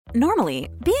Normally,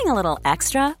 being a little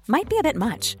extra might be a bit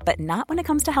much, but not when it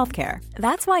comes to healthcare.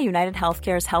 That's why United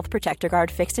Healthcare's Health Protector Guard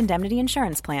fixed indemnity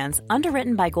insurance plans,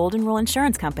 underwritten by Golden Rule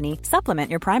Insurance Company, supplement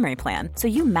your primary plan so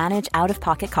you manage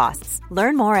out-of-pocket costs.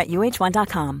 Learn more at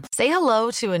uh1.com. Say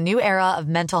hello to a new era of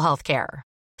mental health care.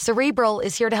 Cerebral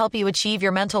is here to help you achieve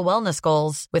your mental wellness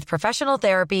goals with professional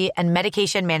therapy and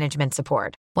medication management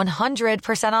support.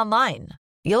 100% online.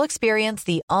 You'll experience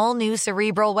the all-new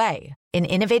Cerebral Way, an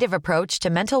innovative approach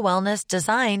to mental wellness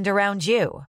designed around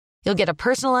you. You'll get a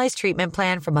personalized treatment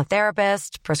plan from a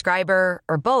therapist, prescriber,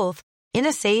 or both in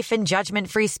a safe and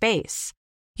judgment-free space.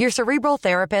 Your Cerebral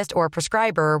therapist or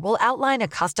prescriber will outline a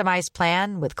customized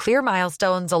plan with clear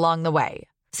milestones along the way,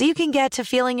 so you can get to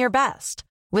feeling your best.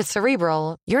 With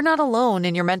Cerebral, you're not alone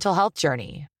in your mental health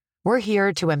journey. We're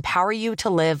here to empower you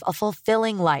to live a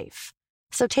fulfilling life.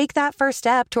 So take that first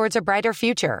step towards a brighter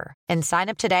future and sign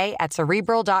up today at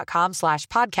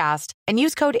Cerebral.com/podcast and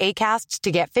use code ACAST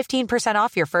to get 15%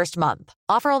 off your first month.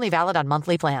 Offer only valid on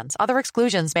monthly plans. Other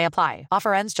exclusions may apply.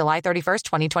 Offer ends July 31st,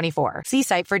 2024. See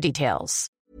site for details.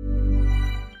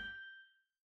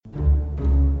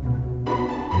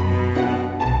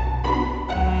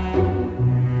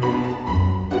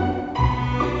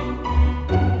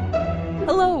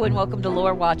 Hello and welcome to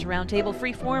Lore Watch, a roundtable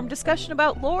freeform discussion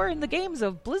about lore in the games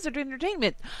of Blizzard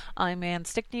Entertainment. I'm Ann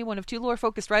Stickney, one of two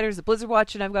lore-focused writers at Blizzard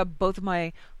Watch, and I've got both of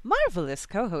my marvelous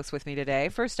co-hosts with me today.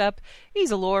 First up, he's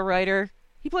a lore writer.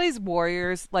 He plays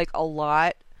warriors, like, a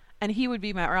lot, and he would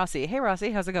be Matt Rossi. Hey,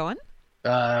 Rossi, how's it going?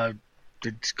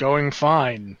 It's going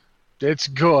fine. It's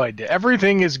good.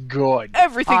 Everything is good.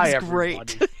 Everything's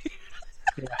great.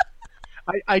 Yeah.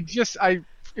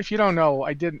 If you don't know,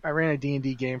 I ran a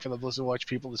D&D game for the Blizzard Watch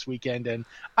people this weekend, and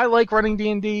I like running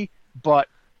D&D, but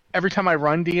every time I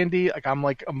run D&D, like, I'm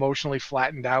like emotionally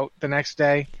flattened out the next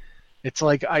day. It's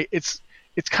like it's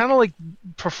kind of like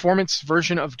performance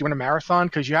version of doing a marathon,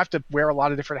 because you have to wear a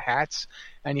lot of different hats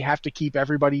and you have to keep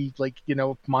everybody, like, you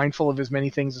know, mindful of as many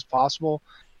things as possible.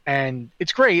 And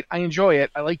it's great. I enjoy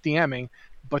it. I like DMing,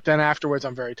 but then afterwards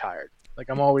I'm very tired. Like,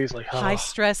 I'm always like, high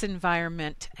stress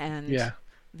environment and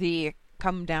the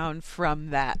come down from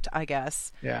that, I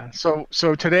guess. Yeah. So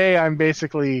today I'm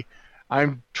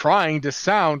trying to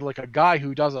sound like a guy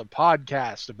who does a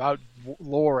podcast about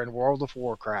lore in World of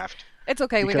Warcraft. It's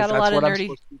okay. We got a lot of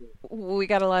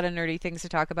nerdy things to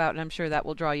talk about, and I'm sure that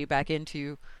will draw you back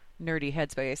into nerdy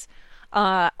headspace.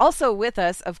 Also with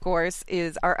us, of course,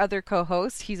 is our other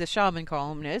co-host. He's a shaman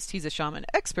columnist. He's a shaman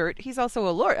expert. He's also a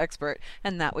lore expert,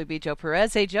 and that would be Joe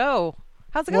Perez. Hey, Joe.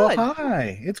 How's it going? Well,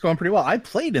 hi. It's going pretty well. I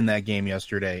played in that game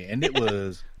yesterday, and it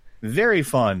was very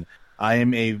fun. I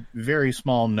am a very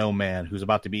small man who's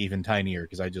about to be even tinier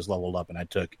because I just leveled up and I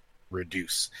took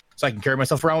Reduce. So I can carry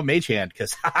myself around with Mage Hand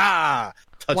because,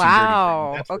 touching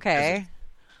wow. dirty. Okay.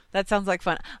 That sounds like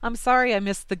fun. I'm sorry I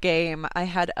missed the game. I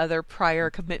had other prior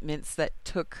commitments that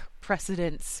took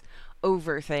precedence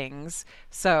over things,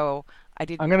 so I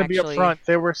didn't. I'm going to be upfront.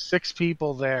 There were 6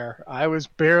 people there. I was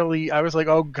like,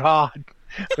 oh, God.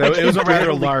 So it was a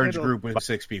rather large group with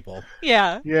 6 people.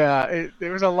 Yeah. Yeah,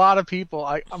 there was a lot of people.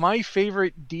 My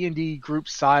favorite D&D group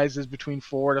size is between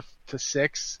 4 to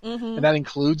 6, and that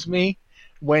includes me.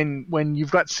 When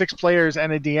you've got 6 players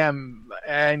and a DM,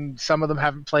 and some of them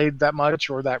haven't played that much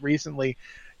or that recently,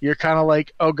 you're kind of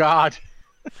like, oh, God.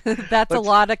 That's a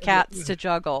lot of cats to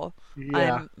juggle.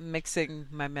 Yeah. I'm mixing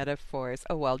my metaphors.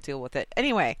 Oh, well, deal with it.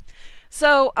 Anyway,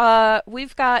 so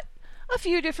we've got a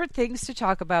few different things to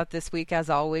talk about this week. As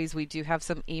always, we do have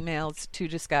some emails to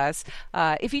discuss.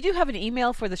 If you do have an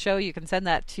email for the show, you can send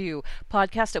that to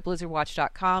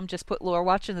podcast@blizzardwatch.com. Just put Lore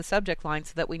Watch in the subject line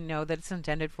so that we know that it's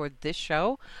intended for this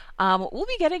show. We'll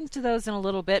be getting to those in a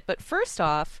little bit, but first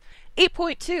off,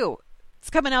 8.2. It's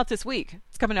coming out this week.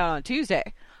 It's coming out on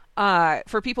Tuesday.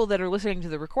 For people that are listening to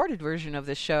the recorded version of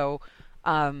this show,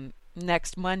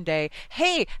 next Monday.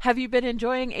 Hey, have you been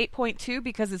enjoying 8.2?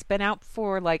 Because it's been out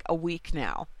for like a week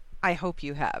now. I hope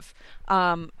you have.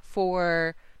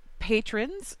 For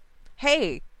patrons,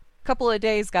 hey, couple of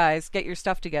days, guys, get your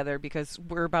stuff together because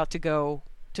we're about to go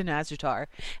to Nazjatar.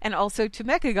 And also to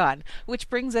Mechagon, which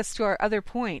brings us to our other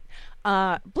point.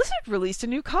 Blizzard released a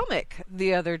new comic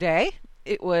the other day.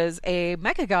 It was a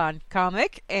Mechagon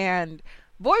comic, and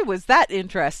boy, was that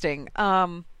interesting.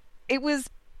 It was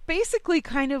basically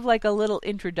kind of like a little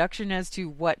introduction as to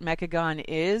what Mechagon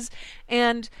is.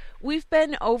 And we've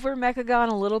been over Mechagon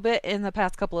a little bit in the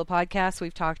past couple of podcasts.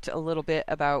 We've talked a little bit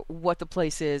about what the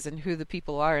place is and who the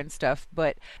people are and stuff.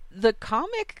 But the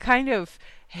comic kind of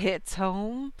hits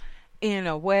home in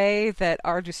a way that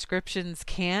our descriptions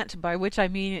can't, by which I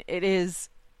mean it is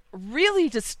really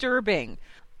disturbing.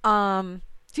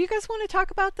 Do you guys want to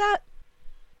talk about that?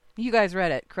 You guys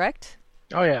read it, correct?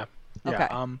 Oh yeah. Okay.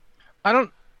 I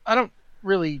don't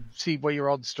really see what you're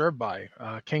all disturbed by.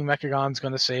 King Mechagon's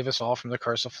going to save us all from the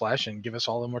curse of flesh and give us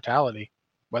all immortality,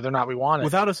 whether or not we want it.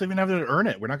 Without us even having to earn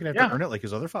it. We're not going to have to earn it like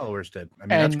his other followers did. I mean,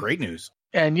 that's great news.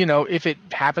 And, you know, if it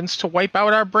happens to wipe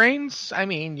out our brains, I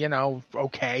mean, you know,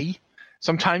 okay.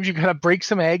 Sometimes you got to break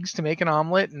some eggs to make an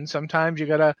omelet, and sometimes you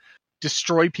got to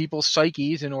destroy people's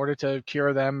psyches in order to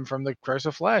cure them from the curse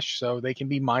of flesh so they can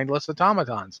be mindless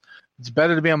automatons. It's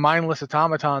better to be a mindless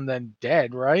automaton than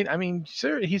dead, right? I mean,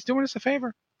 sir, he's doing us a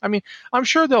favor. I mean, I'm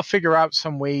sure they'll figure out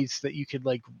some ways that you could,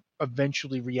 like,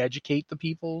 eventually re-educate the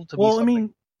people to be something. I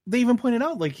mean, they even pointed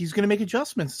out, like, he's going to make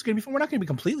adjustments. It's going to be, we're not going to be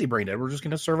completely brain dead. We're just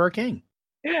going to serve our king.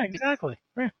 Yeah, exactly.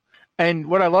 Yeah. And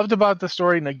what I loved about the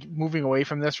story, like, moving away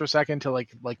from this for a second to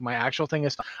like my actual thing,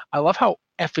 is I love how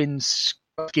effing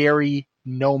scary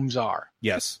gnomes are.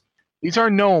 Yes. These are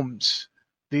gnomes.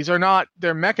 They're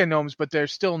mecha gnomes, but they're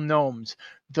still gnomes.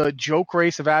 The joke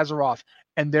race of Azeroth,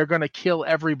 and they're going to kill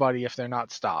everybody if they're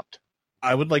not stopped.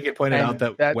 I would like it pointed out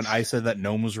that when I said that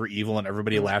gnomes were evil and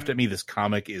everybody laughed at me, this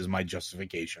comic is my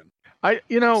justification.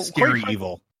 Scary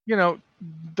evil. You know,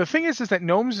 the thing is that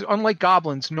gnomes, unlike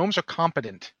goblins, gnomes are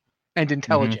competent and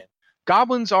intelligent.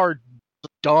 Goblins are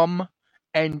dumb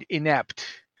and inept.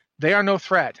 They are no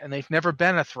threat, and they've never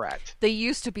been a threat. They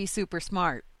used to be super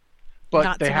smart. But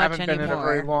Not they so haven't much been anymore. in a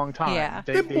very long time. Yeah.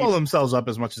 They blow themselves up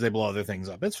as much as they blow other things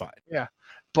up. It's fine. Yeah.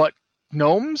 But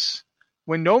gnomes,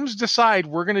 when gnomes decide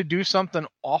we're going to do something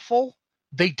awful,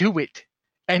 they do it.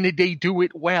 And they do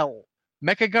it well.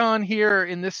 Mechagon here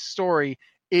in this story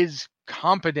is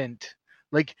competent.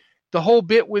 Like, the whole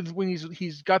bit with when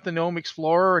he's got the gnome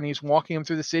explorer and he's walking him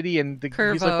through the city and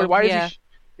he's like,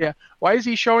 why is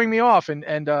he showing me off?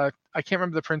 And I can't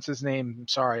remember the prince's name. I'm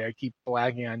sorry, I keep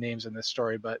blagging on names in this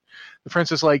story, but the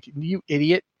prince is like, you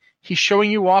idiot. He's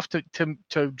showing you off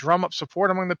to drum up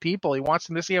support among the people. He wants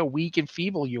them to see how weak and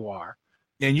feeble you are.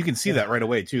 And you can see that right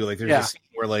away too. Like there's a scene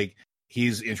where like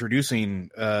he's introducing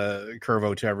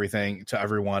Curvo to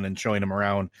everyone and showing him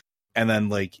around, and then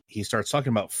like he starts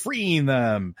talking about freeing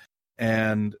them,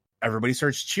 and everybody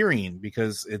starts cheering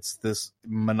because it's this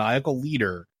maniacal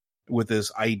leader with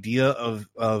this idea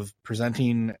of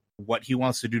presenting what he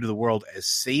wants to do to the world as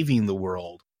saving the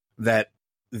world that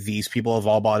these people have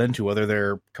all bought into, whether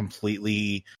they're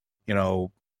completely, you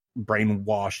know,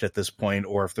 brainwashed at this point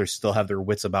or if they still have their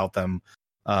wits about them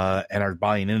and are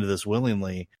buying into this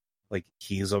willingly. Like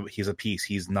he's a piece.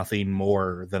 He's nothing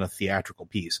more than a theatrical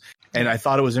piece. And I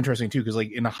thought it was interesting too, because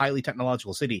like in a highly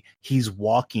technological city, he's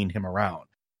walking him around.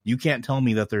 You can't tell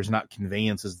me that there's not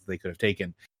conveyances that they could have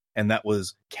taken. And that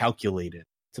was calculated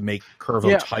to make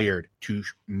Curvo tired, to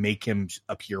make him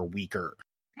appear weaker.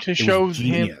 To show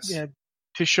him,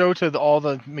 to show to all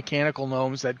the mechanical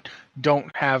gnomes that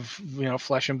don't have, you know,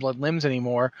 flesh and blood limbs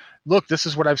anymore. Look, this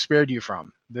is what I've spared you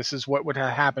from. This is what would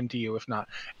have happened to you if not.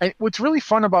 And what's really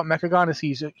fun about Mechagon is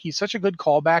he's such a good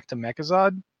callback to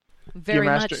Mechazod. Very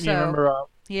much so. You remember,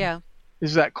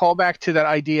 is that callback to that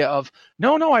idea of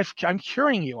no, I'm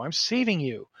curing you, I'm saving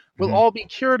you. We'll all be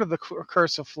cured of the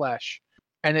curse of flesh.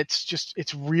 And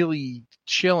it's really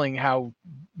chilling how,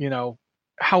 you know,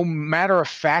 how matter of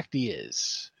fact he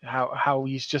is, how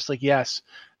he's just like, yes,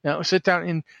 now sit down.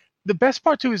 And the best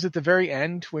part too is at the very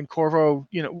end when Corvo,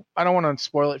 you know, I don't want to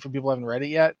spoil it for people who haven't read it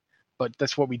yet, but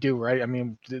that's what we do, right? I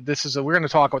mean, we're going to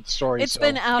talk about the story. It's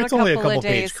been out it's a only couple a of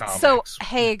days. comics. So,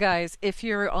 hey guys, if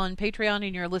you're on Patreon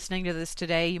and you're listening to this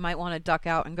today, you might want to duck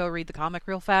out and go read the comic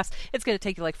real fast. It's going to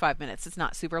take you like 5 minutes. It's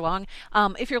not super long.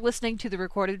 If you're listening to the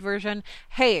recorded version,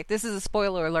 hey, this is a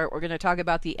spoiler alert. We're going to talk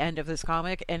about the end of this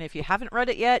comic, and if you haven't read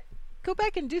it yet, go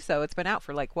back and do so. It's been out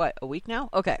for like, what, a week now?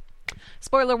 Okay.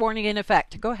 Spoiler warning in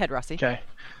effect. Go ahead, Rossi. Okay.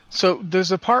 So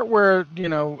there's a part where, you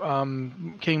know,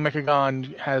 King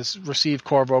Mechagon has received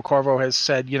Corvo. Corvo has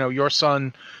said, you know, your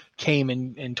son came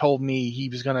and told me he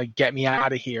was going to get me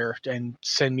out of here and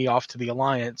send me off to the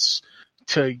Alliance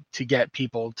to get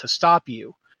people to stop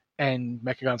you. And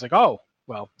Mechagon's like, oh,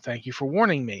 well, thank you for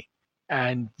warning me.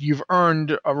 And you've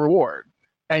earned a reward.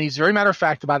 And he's very matter of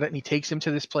fact about it, and he takes him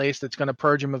to this place that's going to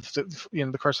purge him of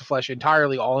the curse of flesh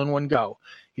entirely, all in one go.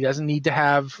 He doesn't need to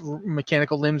have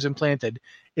mechanical limbs implanted.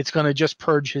 It's going to just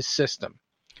purge his system.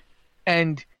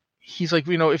 And he's like,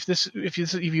 you know, if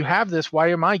you have this,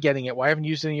 why am I getting it? Why haven't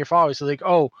you used it in your followers? So like,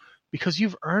 oh, because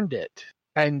you've earned it.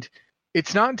 And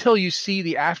it's not until you see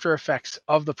the after effects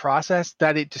of the process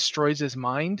that it destroys his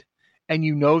mind, and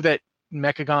you know that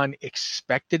Mechagon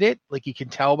expected it. Like you can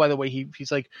tell by the way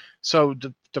he's like, so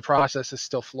the process is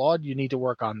still flawed. You need to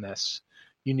work on this.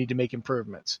 You need to make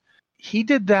improvements. He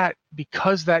did that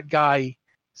because that guy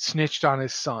snitched on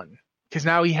his son, because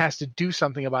now he has to do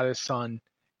something about his son.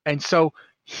 And so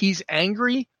he's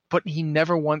angry, but he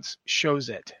never once shows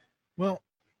it. Well,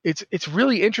 it's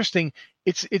really interesting.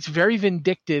 It's very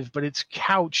vindictive, but it's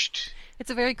couched.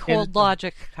 It's a very cold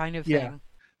logic kind of thing.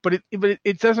 But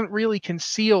it doesn't really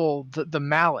conceal the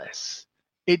malice.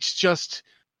 It's just,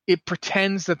 it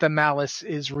pretends that the malice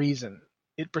is reason.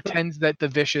 It pretends that the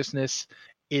viciousness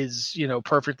is,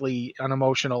 perfectly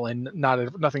unemotional and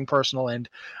nothing personal. And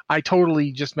I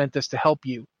totally just meant this to help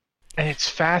you. And it's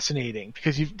fascinating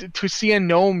because to see a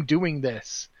gnome doing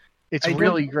this, it's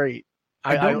really great.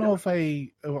 I don't know if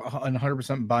I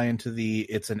 100% buy into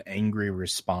it's an angry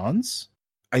response.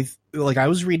 I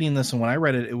was reading this, and when I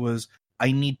read it, it was,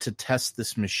 I need to test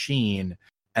this machine,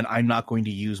 and I'm not going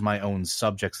to use my own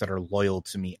subjects that are loyal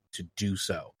to me to do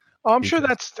so. Oh, I'm sure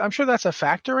that's a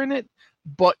factor in it,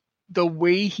 but the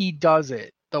way he does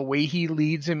it, the way he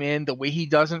leads him in, the way he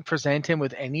doesn't present him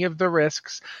with any of the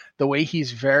risks, the way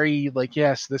he's very like,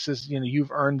 yes, this is,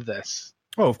 you've earned this.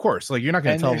 Oh, of course. Like, you're not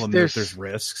going to tell them that there's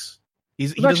risks. He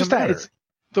doesn't matter.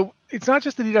 It's not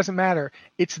just that he doesn't matter.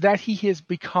 It's that he has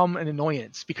become an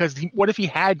annoyance, because what if he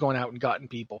had gone out and gotten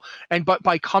people? But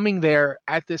by coming there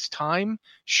at this time,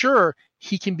 sure,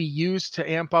 he can be used to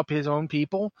amp up his own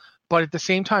people. But at the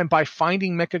same time, by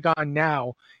finding Mechagon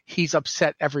now, he's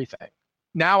upset everything.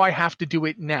 Now I have to do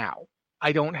it now.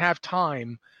 I don't have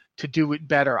time to do it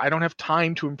better. I don't have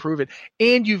time to improve it.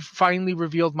 And you've finally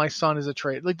revealed my son as a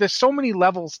traitor. Like, there's so many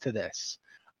levels to this.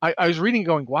 I was reading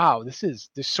going, wow, there's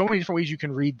so many different ways you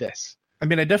can read this. I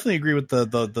mean, I definitely agree with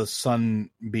the son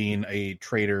being a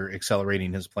traitor,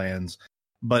 accelerating his plans.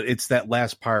 But it's that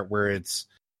last part where it's,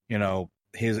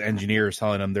 his engineer is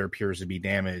telling him there appears to be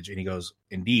damage. And he goes,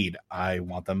 indeed, I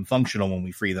want them functional when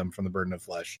we free them from the burden of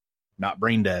flesh, not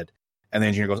brain dead. And the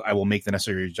engineer goes, I will make the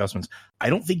necessary adjustments. I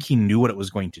don't think he knew what it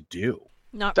was going to do.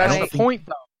 That's the point,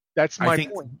 though. That's my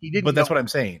point. He didn't. But that's what I'm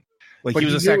saying. Like, but he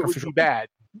was a sacrificial. It would be bad.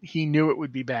 He knew it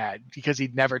would be bad because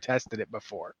he'd never tested it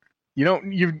before.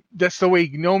 That's the way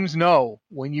gnomes know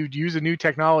when you use a new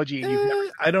technology.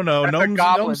 And I don't know. That's a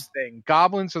goblin thing.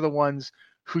 Goblins are the ones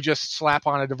who just slap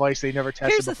on a device they never tested before.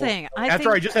 Here's the thing.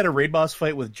 I just had a raid boss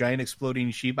fight with giant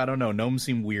exploding sheep, I don't know. Gnomes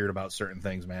seem weird about certain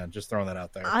things, man. Just throwing that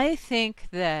out there. I think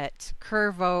that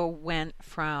Curvo went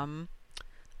from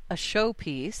a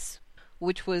showpiece,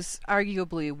 which was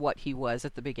arguably what he was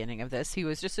at the beginning of this. He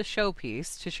was just a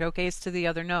showpiece to showcase to the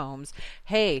other gnomes,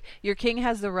 hey, your king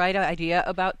has the right idea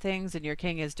about things, and your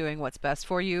king is doing what's best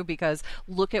for you, because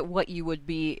look at what you would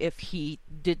be if he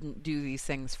didn't do these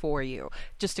things for you.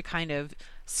 Just to kind of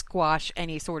squash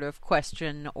any sort of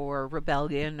question or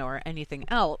rebellion or anything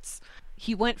else.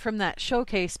 He went from that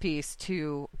showcase piece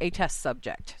to a test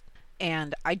subject.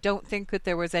 And I don't think that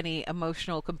there was any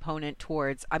emotional component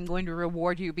towards, I'm going to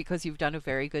reward you because you've done a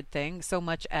very good thing, so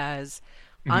much as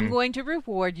I'm going to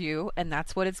reward you, and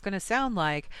that's what it's going to sound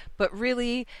like. But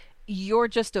really, you're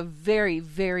just a very,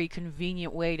 very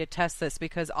convenient way to test this,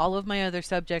 because all of my other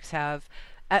subjects have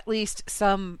at least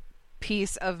some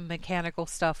piece of mechanical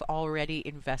stuff already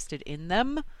invested in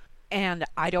them. And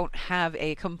I don't have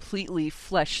a completely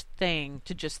fleshed thing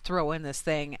to just throw in this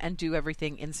thing and do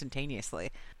everything instantaneously.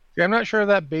 Yeah, I'm not sure of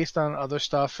that based on other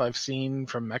stuff I've seen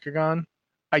from Mechagon.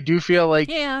 I do feel like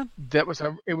it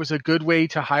was a good way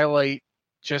to highlight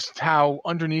just how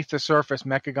underneath the surface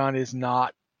Mechagon is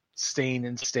not sane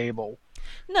and stable.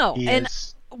 No,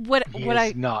 what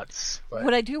I nuts. But.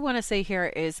 What I do want to say here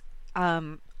is,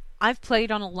 I've played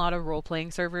on a lot of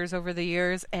role-playing servers over the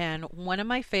years, and one of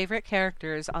my favorite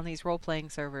characters on these role-playing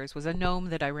servers was a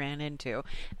gnome that I ran into,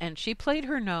 and she played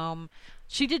her gnome.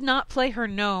 She did not play her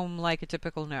gnome like a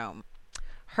typical gnome.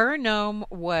 Her gnome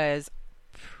was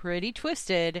pretty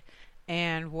twisted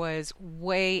and was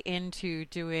way into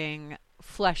doing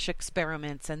flesh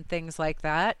experiments and things like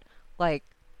that. Like,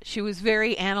 she was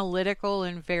very analytical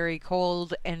and very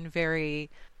cold and very...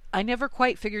 I never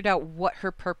quite figured out what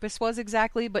her purpose was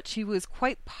exactly, but she was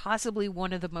quite possibly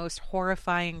one of the most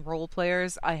horrifying role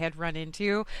players I had run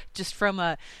into. Just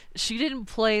from she didn't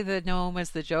play the gnome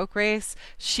as the joke race.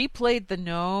 She played the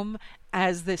gnome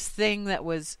as this thing that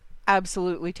was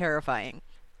absolutely terrifying.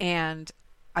 And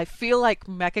I feel like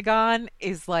Mechagon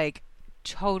is like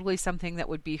totally something that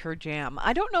would be her jam.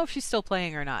 I don't know if she's still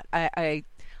playing or not.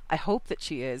 I hope that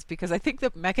she is, because I think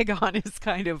that Mechagon is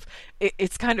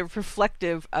kind of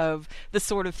reflective of the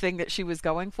sort of thing that she was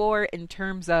going for, in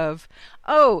terms of,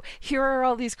 oh, here are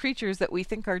all these creatures that we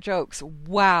think are jokes.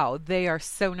 Wow, they are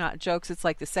so not jokes. It's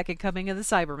like the second coming of the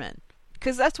Cybermen.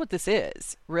 Because that's what this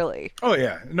is, really. Oh,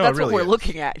 yeah. No, that's it really what we're is.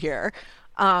 looking at here.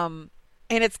 And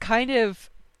it's kind of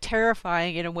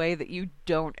terrifying in a way that you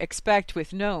don't expect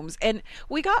with gnomes. And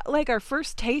we got like our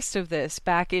first taste of this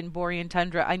back in Borean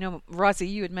Tundra. I know, Rossi,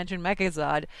 you had mentioned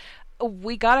Mechazod.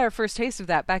 We got our first taste of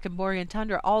that back in Borean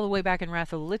Tundra, all the way back in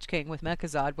Wrath of the Lich King with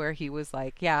Mechazod, where he was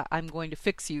like, yeah, I'm going to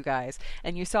fix you guys.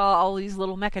 And you saw all these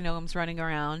little mechagnomes running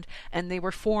around, and they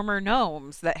were former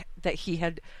gnomes that he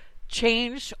had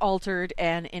changed, altered,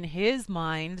 and in his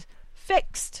mind,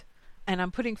 fixed. And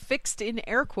I'm putting fixed in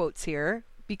air quotes here,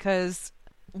 because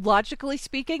logically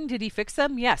speaking, did he fix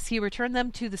them? Yes, he returned them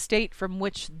to the state from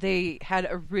which they had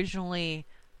originally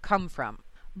come from.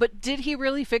 But did he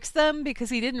really fix them? Because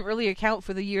he didn't really account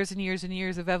for the years and years and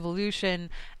years of evolution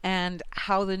and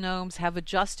how the gnomes have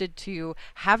adjusted to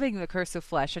having the curse of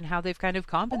flesh and how they've kind of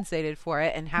compensated for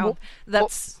it and how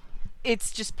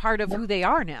it's just part of who they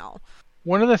are now.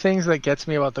 One of the things that gets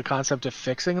me about the concept of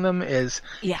fixing them is,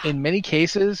 in many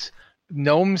cases,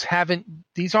 gnomes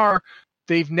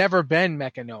they've never been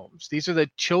mechagnomes. These are the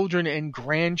children and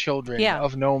grandchildren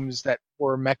of gnomes that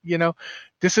were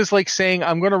this is like saying,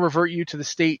 I'm going to revert you to the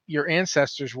state your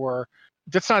ancestors were.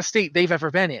 That's not a state they've ever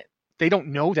been in. They don't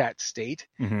know that state.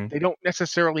 Mm-hmm. They don't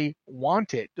necessarily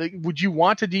want it. Like, would you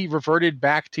want to be reverted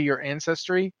back to your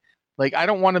ancestry? Like, I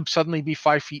don't want to suddenly be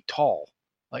 5 feet tall.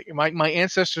 Like, my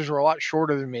ancestors were a lot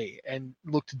shorter than me and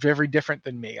looked very different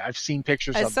than me. I've seen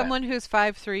pictures of them. As someone who's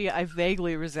 5'3", I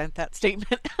vaguely resent that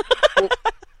statement. Well,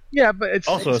 yeah, but it's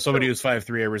as somebody who's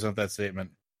 5'3", I resent that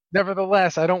statement.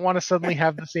 Nevertheless, I don't want to suddenly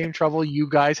have the same trouble you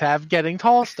guys have getting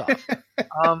tall stuff.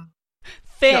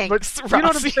 Thanks, but you know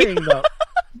what I'm saying, though.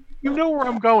 You know where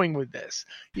I'm going with this.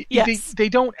 Yes. They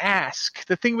don't ask.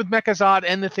 The thing with Mechazod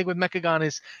and the thing with Mechagon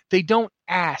is they don't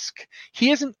ask.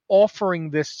 He isn't offering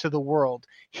this to the world.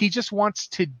 He just wants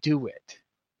to do it,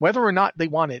 whether or not they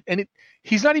want it. And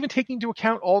he's not even taking into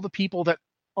account all the people that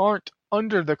aren't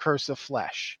under the curse of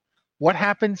flesh. What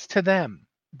happens to them?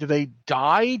 Do they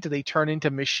die? Do they turn into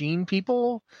machine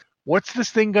people? What's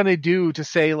this thing going to do to,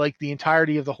 say, like, the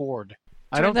entirety of the Horde?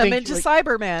 Turn them into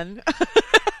Cybermen.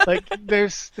 Like,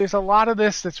 there's a lot of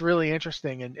this that's really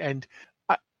interesting, and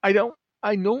I don't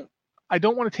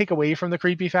want to take away from the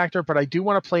creepy factor, but I do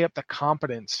want to play up the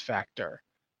competence factor,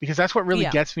 because that's what really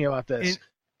gets me about this.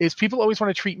 Is people always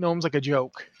want to treat gnomes like a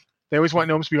joke. They always want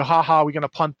gnomes to be, ha, we're going to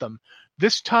punt them.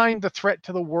 This time, the threat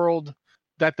to the world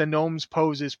that the gnomes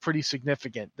pose is pretty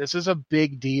significant. This is a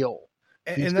big deal.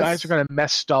 These guys are going to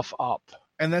mess stuff up.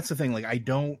 And that's the thing. Like, I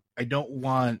don't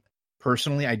want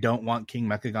King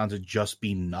Mechagon to just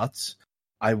be nuts.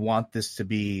 I want this to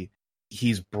be,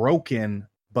 he's broken,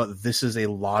 but this is a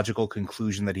logical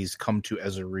conclusion that he's come to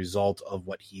as a result of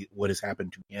what has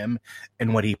happened to him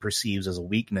and what he perceives as a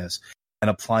weakness, and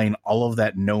applying all of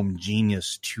that gnome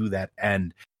genius to that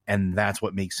end. And that's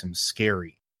what makes him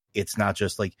scary. It's not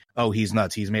just like, oh, he's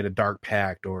nuts, he's made a dark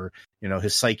pact, or,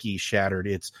 his psyche shattered.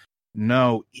 It's,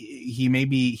 no,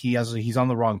 he's on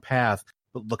the wrong path,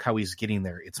 but look how he's getting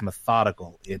there. It's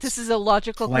methodical. This is a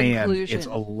logical conclusion. It's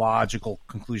a logical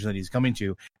conclusion that he's coming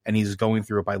to, and he's going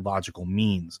through it by logical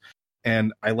means.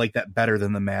 And I like that better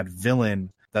than the mad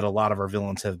villain that a lot of our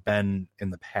villains have been in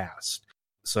the past.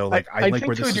 So, like, I like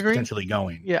where this is potentially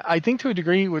going. Yeah, I think to a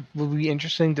degree what will be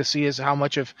interesting to see is how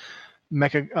much of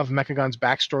Mechagon's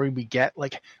backstory we get.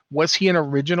 Like, was he an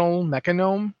original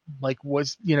Mechagnome? Like,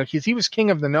 because he was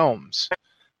king of the gnomes.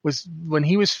 When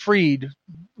he was freed,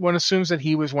 one assumes that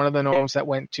he was one of the gnomes that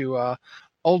went to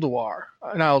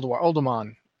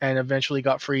Uldaman, and eventually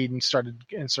got freed and started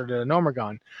a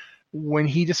Gnomeregan. When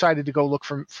he decided to go look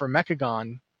for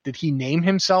Mechagon, did he name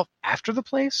himself after the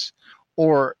place,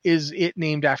 or is it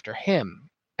named after him?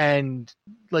 And,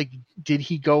 like, did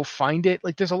he go find it?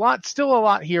 Like, there's still a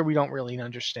lot here we don't really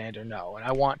understand or know, and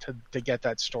I want to get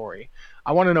that story.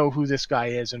 I want to know who this guy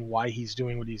is and why he's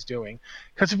doing what he's doing.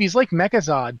 Because if he's like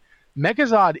Mechazod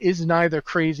is neither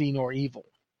crazy nor evil.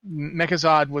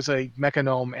 Mechazod was a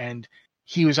Mechagnome, and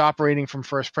he was operating from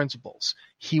first principles.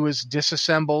 He was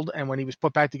disassembled, and when he was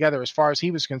put back together, as far as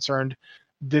he was concerned,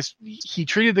 he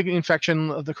treated the infection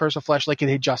of the curse of flesh like it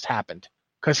had just happened.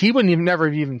 Because he wouldn't never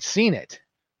have even seen it.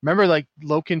 Remember, like,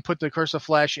 Loken put the curse of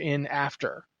flesh in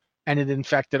after, and it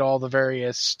infected all the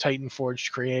various Titan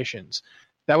forged creations.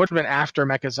 That would have been after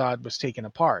Mechazod was taken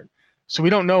apart. So we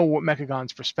don't know what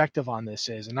Mechagon's perspective on this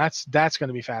is, and that's going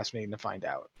to be fascinating to find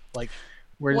out. Like,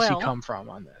 where does he come from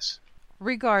on this?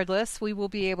 Regardless, we will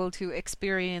be able to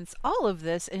experience all of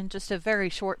this in just a very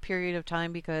short period of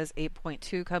time, because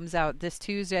 8.2 comes out this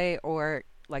Tuesday, or,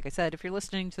 like I said, if you're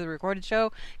listening to the recorded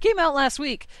show, came out last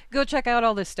week. Go check out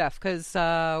all this stuff, because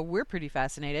we're pretty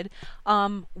fascinated.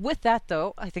 With that,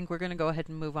 though, I think we're going to go ahead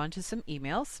and move on to some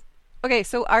emails. Okay,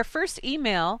 so our first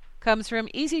email comes from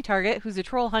Easy Target, who's a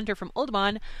troll hunter from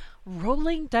Oldemon,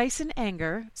 rolling dice in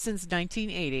anger since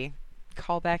 1980.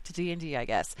 Call back to D&D, I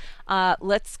guess.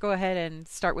 Let's go ahead and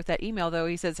start with that email, though.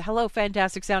 He says, "Hello,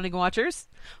 fantastic sounding watchers.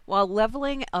 While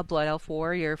leveling a Blood Elf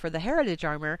warrior for the heritage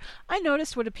armor, I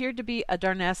noticed what appeared to be a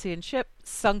Darnassian ship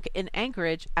sunk in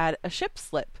anchorage at a ship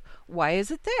slip. Why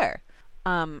is it there?"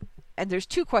 And there's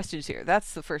two questions here.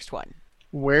 That's the first one.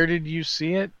 Where did you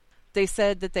see it? They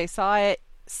said that they saw it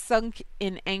sunk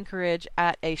in anchorage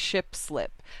at a ship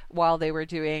slip while they were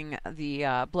doing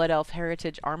the Blood Elf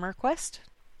Heritage Armor quest.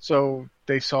 So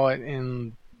they saw it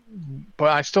in, but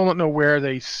I still don't know where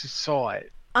they saw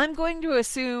it. I'm going to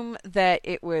assume that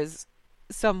it was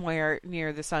somewhere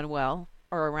near the Sunwell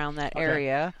or around that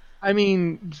area. I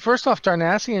mean, first off,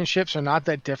 Darnassian ships are not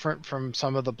that different from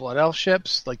some of the Blood Elf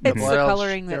ships. Like It's Blood the Elves,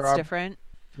 coloring that's different.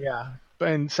 Yeah,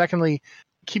 and secondly,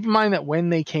 keep in mind that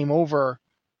when they came over,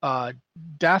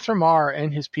 Dathramar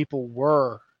and his people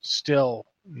were still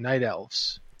night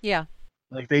elves. Yeah.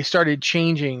 Like they started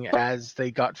changing as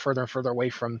they got further and further away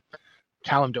from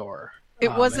Kalimdor.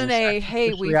 It wasn't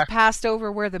hey, we've passed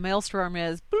over where the Maelstrom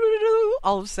is.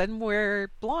 All of a sudden,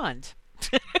 we're blonde.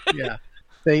 Yeah.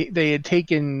 They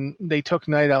took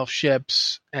night elf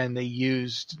ships and they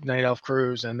used night elf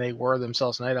crews and they were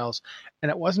themselves night elves. And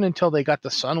it wasn't until they got the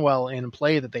Sunwell in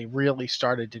play that they really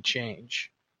started to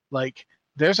change. Like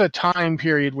there's a time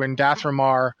period when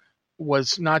Dathramar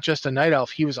was not just a night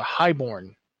elf, he was a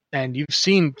highborn. And you've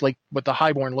seen like what the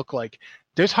highborn look like.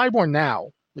 There's highborn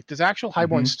now. Like there's actual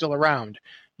highborn still around.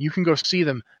 You can go see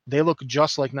them. They look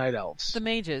just like night elves. The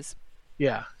mages.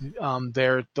 Yeah.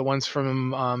 They're the ones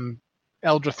from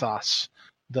Eldrathos,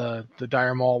 the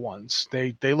Dire Maul ones.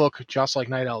 They look just like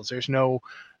night elves. There's no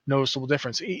noticeable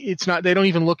difference. It's not. They don't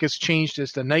even look as changed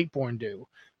as the Nightborn do,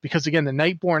 because again, the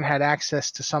Nightborn had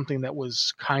access to something that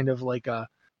was kind of like the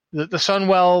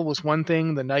Sunwell was one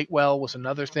thing, the Nightwell was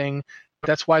another thing.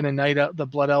 That's why the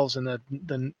Blood Elves and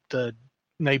the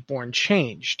Nightborn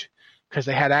changed, because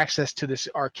they had access to this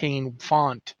arcane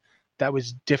font that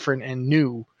was different and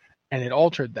new, and it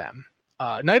altered them.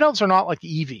 Night Elves are not like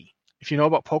Eevee. If you know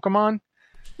about Pokemon,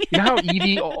 you know how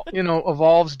Eevee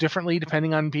evolves differently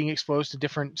depending on being exposed to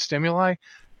different stimuli.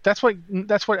 That's what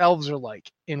elves are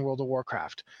like in World of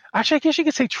Warcraft. Actually, I guess you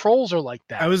could say trolls are like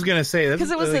that. I was gonna say that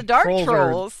because it was the dark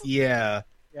trolls. Yeah.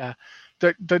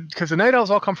 Because the night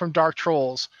elves all come from dark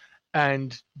trolls,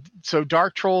 and so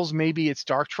dark trolls, maybe it's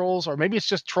dark trolls, or maybe it's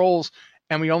just trolls.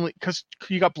 And because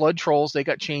you got blood trolls, they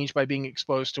got changed by being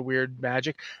exposed to weird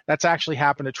magic. That's actually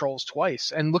happened to trolls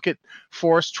twice. And look at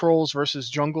forest trolls versus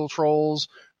jungle trolls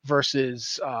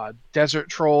versus desert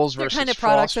trolls versus kind of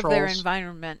frost products of trolls. their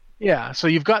environment. Yeah, so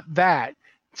you've got that.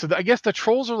 So I guess the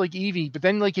trolls are like Eevee, but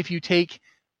then like if you take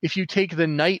the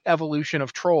night evolution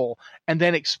of troll and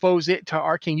then expose it to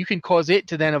arcane, you can cause it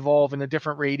to then evolve in a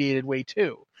different radiated way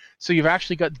too. So you've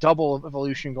actually got double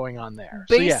evolution going on there.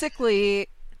 Basically,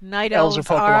 night elves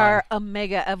are a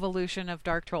mega evolution of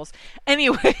dark trolls.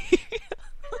 Anyway.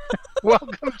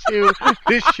 Welcome to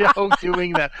this show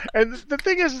doing that. And the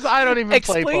thing is I don't even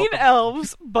play Pokemon. Explain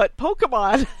elves, but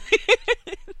Pokemon.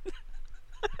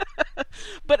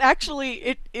 But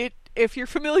actually, it if you're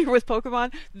familiar with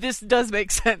Pokemon, this does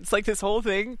make sense. Like, this whole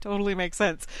thing totally makes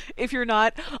sense. If you're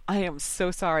not, I am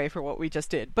so sorry for what we just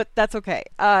did. But that's okay.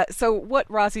 So what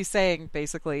Rossi's saying,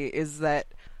 basically, is that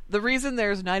the reason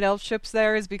there's Night Elf ships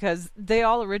there is because they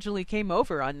all originally came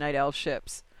over on Night Elf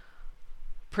ships.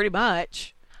 Pretty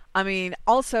much. I mean,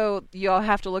 also, you'll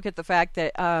have to look at the fact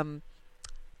that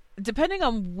depending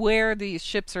on where these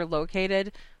ships are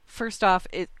located, first off,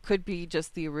 it could be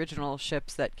just the original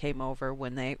ships that came over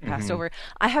when they passed over.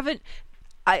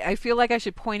 I feel like I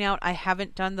should point out I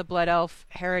haven't done the Blood Elf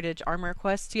Heritage Armor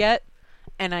quest yet,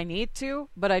 and I need to,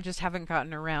 but I just haven't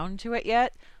gotten around to it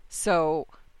yet. So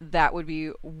that would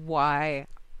be why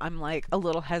I'm like a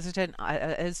little hesitant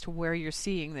as to where you're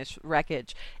seeing this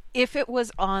wreckage. If it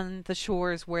was on the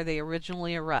shores where they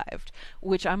originally arrived,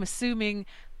 which I'm assuming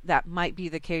that might be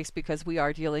the case because we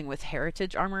are dealing with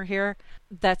heritage armor here,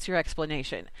 that's your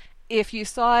explanation. If you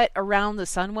saw it around the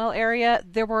Sunwell area,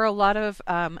 there were a lot of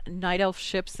Night Elf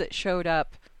ships that showed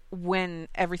up when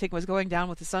everything was going down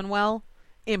with the Sunwell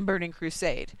in Burning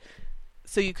Crusade.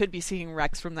 So you could be seeing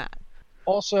wrecks from that.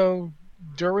 Also,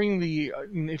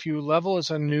 if you level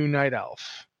as a new Night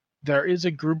Elf, there is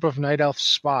a group of Night Elf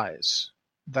spies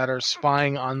that are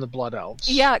spying on the Blood Elves.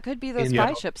 Yeah, it could be those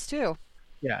spy ships too.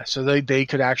 Yeah, so they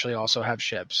could actually also have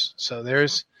ships. So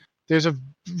there's a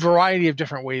variety of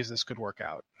different ways this could work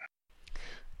out.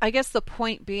 I guess the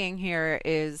point being here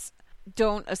is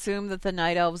don't assume that the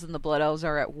night elves and the blood elves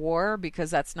are at war,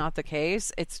 because that's not the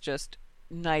case. It's just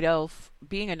night elf,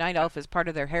 being a night elf is part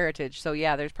of their heritage. So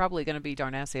yeah, there's probably going to be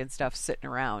Darnassian stuff sitting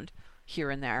around here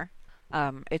and there.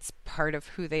 It's part of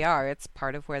who they are. It's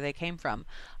part of where they came from.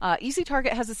 Easy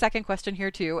Target has a second question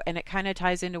here too, and it kind of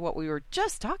ties into what we were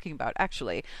just talking about,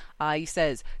 actually. He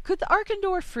says, could the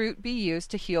Arkandor fruit be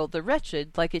used to heal the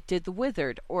wretched like it did the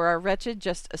withered, or are wretched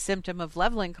just a symptom of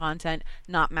leveling content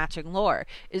not matching lore?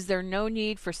 Is there no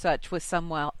need for such with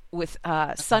Sunwell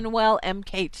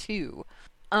MK2?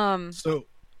 So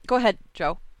Go ahead,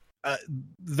 Joe.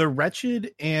 the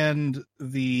wretched and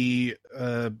the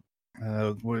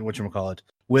whatchamacallit,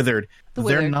 withered,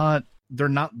 they're not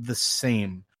the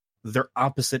same. They're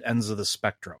opposite ends of the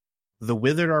spectrum. The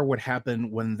withered are what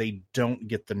happen when they don't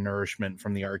get the nourishment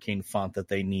from the arcane font that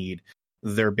they need.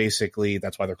 They're basically,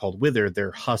 that's why they're called withered.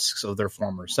 They're husks of their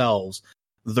former selves.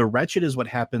 The wretched is what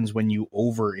happens when you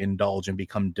overindulge and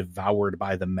become devoured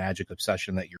by the magic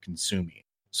obsession that you're consuming.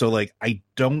 So, like, I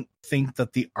don't think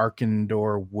that the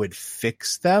Arkandor would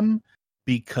fix them,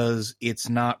 because it's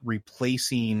not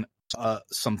replacing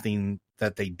something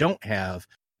that they don't have,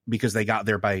 because they got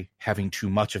there by having too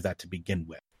much of that to begin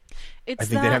with. I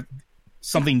think they'd have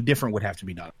something different would have to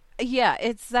be done. Yeah,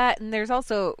 it's that, and there's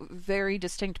also very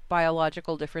distinct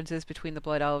biological differences between the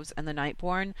Blood Elves and the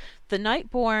Nightborn. The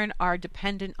Nightborn are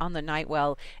dependent on the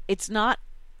Nightwell. It's not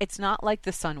like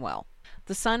the Sunwell.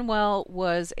 The Sunwell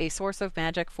was a source of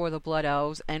magic for the Blood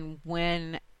Elves, and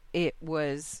when it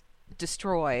was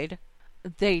destroyed,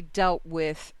 they dealt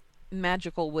with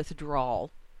magical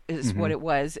withdrawal, is what it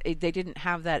was. They didn't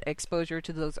have that exposure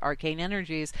to those arcane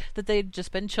energies that they'd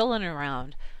just been chilling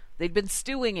around. They'd been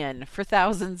stewing in for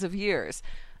thousands of years.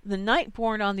 The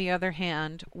Nightborn, on the other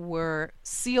hand, were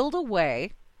sealed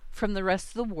away from the rest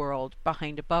of the world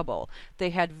behind a bubble.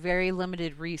 They had very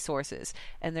limited resources,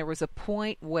 and there was a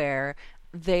point where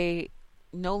they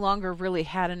no longer really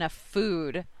had enough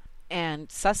food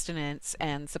and sustenance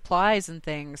and supplies and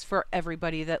things for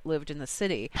everybody that lived in the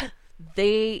city.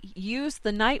 They used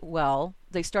the Nightwell.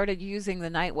 They started using the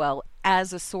Nightwell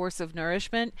as a source of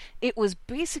nourishment. It was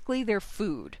basically their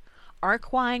food.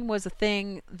 Arquine was a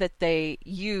thing that they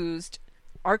used.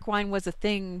 Arquine was a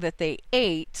thing that they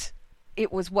ate.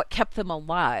 It was what kept them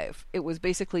alive. It was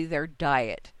basically their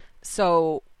diet.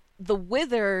 So the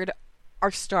withered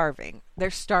are starving.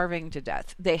 They're starving to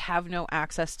death. They have no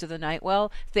access to the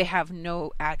Nightwell. They have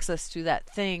no access to that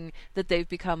thing that they've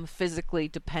become physically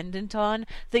dependent on.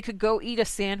 They could go eat a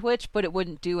sandwich, but it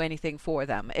wouldn't do anything for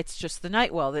them. It's just the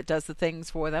Nightwell that does the things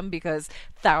for them, because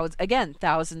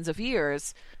thousands of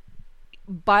years,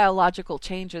 biological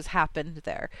changes happened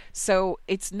there. So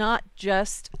it's not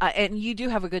just and you do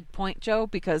have a good point, Joe,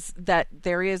 because that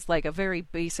there is like a very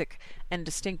basic and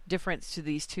distinct difference to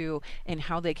these two in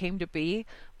how they came to be,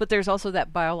 but there's also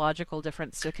that biological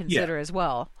difference to consider as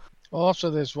well. Also,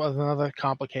 there's another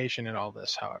complication in all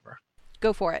this, however.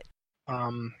 Go for it.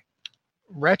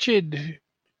 Wretched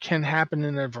can happen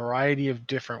in a variety of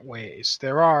different ways.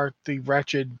 There are the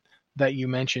wretched that you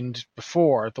mentioned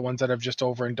before, the ones that have just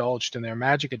overindulged in their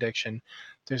magic addiction.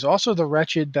 There's also the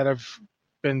wretched that have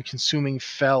been consuming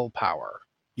fel power.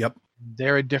 Yep.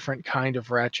 They're a different kind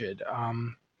of wretched.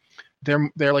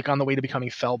 They're like on the way to becoming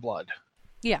fel blood.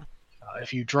 Yeah.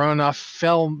 If you draw enough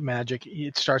fel magic,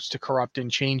 it starts to corrupt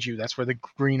and change you. That's where the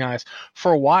green eyes.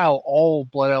 For a while, all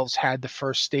blood elves had the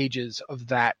first stages of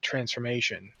that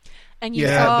transformation. And you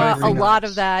saw a lot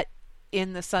of that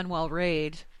in the Sunwell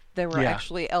raid. There were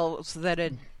actually elves that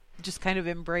had just kind of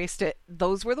embraced it.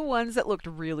 Those were the ones that looked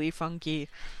really funky.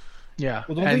 Yeah.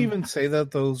 Well, don't they even say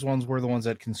that those ones were the ones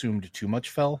that consumed too much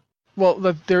fel?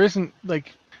 Well, there isn't,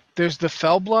 like, there's the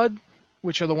fel blood,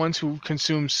 which are the ones who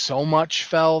consume so much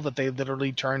fel that they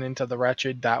literally turn into the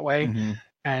wretched that way. Mm-hmm.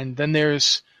 And then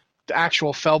there's the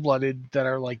actual fel-blooded that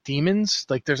are like demons.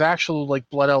 Like, there's actual, like,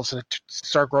 blood elves that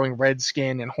start growing red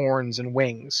skin and horns and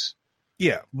wings.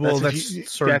 Yeah, well, that's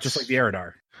sort of just like the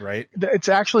Eridar, right? It's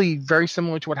actually very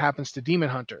similar to what happens to demon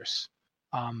hunters.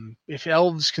 If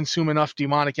elves consume enough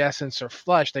demonic essence or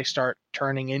flesh, they start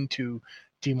turning into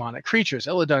demonic creatures.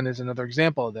 Illidan is another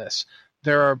example of this.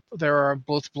 There are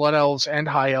both blood elves and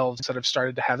high elves that have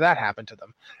started to have that happen to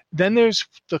them. Then there's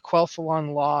the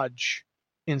Quel'Thalan Lodge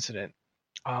incident.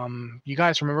 You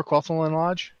guys remember Quel'Thalan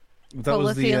Lodge? That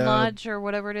was the Lodge or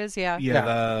whatever it is, yeah.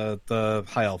 The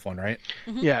high elf one, right?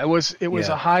 Mm-hmm. Yeah, it was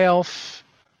a high elf.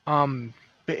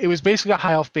 It was basically a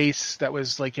high elf base that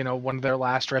was like, one of their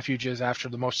last refuges after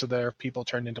most of their people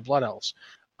turned into blood elves.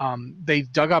 They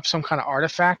dug up some kind of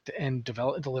artifact and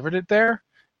delivered it there.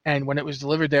 And when it was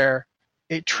delivered there,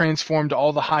 it transformed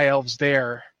all the high elves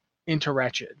there into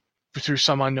wretched. through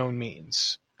some unknown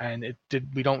means. And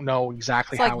we don't know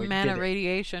exactly it's like how it mana did it.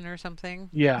 radiation or something.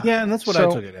 Yeah. Yeah, and that's what I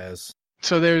took it as.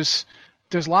 So there's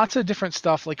lots of different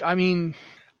stuff. Like, I mean,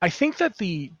 I think that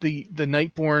the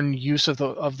Nightborn use of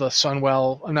the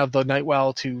Sunwell and of the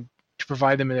Nightwell to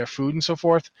provide them their food and so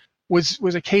forth was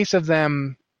a case of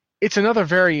them. It's another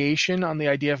variation on the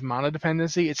idea of mana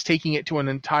dependency. It's taking it to an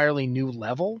entirely new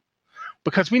level,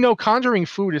 because we know conjuring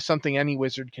food is something any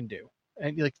wizard can do,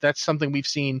 and like that's something we've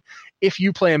seen. If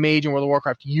you play a mage in World of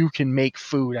Warcraft, you can make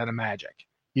food out of magic.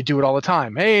 You do it all the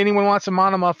time. Hey, anyone want some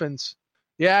mana muffins?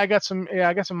 Yeah, I got some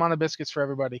mana biscuits for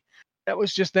everybody. That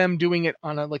was just them doing it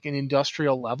on an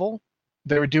industrial level.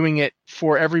 They were doing it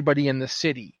for everybody in the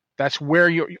city. That's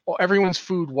where everyone's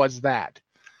food was that.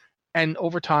 And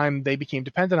over time, they became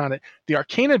dependent on it. The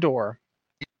Arcana Door,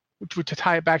 to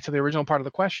tie it back to the original part of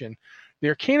the question, the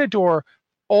Arcana Door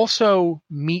also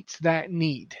meets that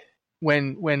need.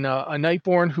 When a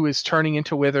Nightborn who is turning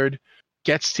into Withered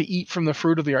gets to eat from the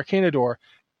fruit of the Arcana Door,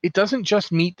 it doesn't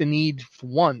just meet the need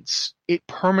once. It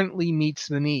permanently meets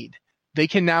the need. They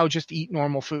can now just eat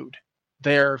normal food.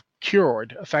 They're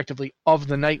cured, effectively, of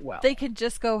the Nightwell. They can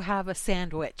just go have a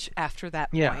sandwich after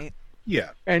that point.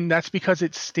 Yeah. And that's because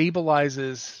it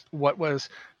stabilizes what was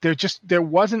there. There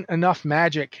wasn't enough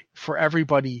magic for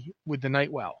everybody with the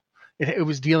Nightwell. It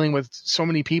was dealing with so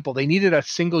many people. They needed a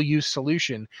single-use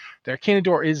solution. The Arcana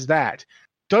Door is that.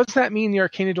 Does that mean the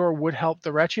Arcana Door would help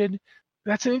the Wretched?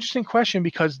 That's an interesting question,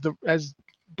 because as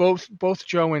both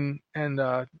Joe and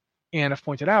Anne have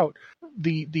pointed out,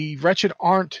 the Wretched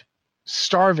aren't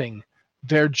starving.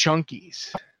 They're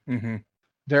junkies. Mm-hmm.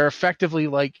 They're effectively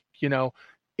like,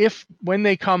 if when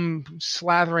they come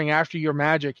slathering after your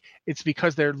magic, it's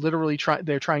because they're literally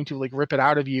trying to like rip it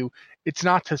out of you. It's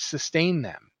not to sustain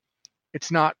them.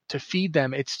 It's not to feed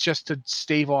them. It's just to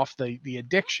stave off the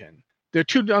addiction. They're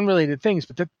two unrelated things,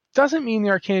 but that doesn't mean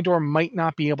the Arcana Door might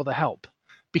not be able to help,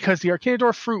 because the Arcana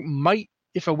Door fruit might,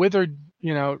 if a Withered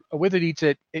eats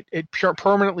it, it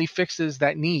permanently fixes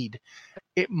that need.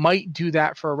 It might do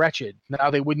that for a Wretched.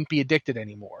 Now they wouldn't be addicted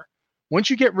anymore. Once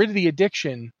you get rid of the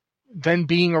addiction, then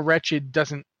being a Wretched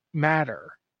doesn't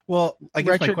matter. Well, I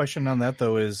guess my question on that,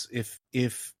 though, is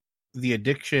if the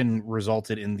addiction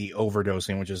resulted in the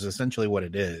overdosing, which is essentially what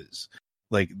it is,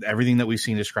 like everything that we've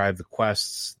seen described, the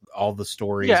quests, all the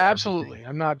stories. Yeah, absolutely.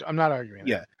 I'm not arguing.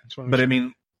 Yeah, but I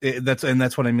mean, that's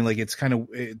what I mean. Like, it's kind of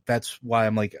that's why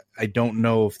I'm like, I don't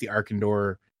know if the Arcana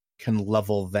Door can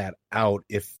level that out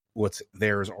if what's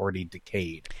there is already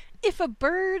decayed. If a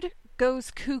bird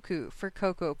goes cuckoo for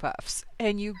Cocoa Puffs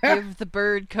and you give the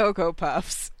bird Cocoa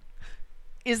Puffs,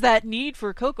 is that need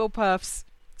for Cocoa Puffs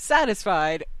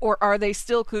satisfied, or are they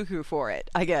still cuckoo for it?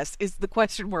 I guess is the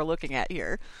question we're looking at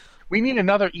here. We need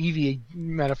another Eevee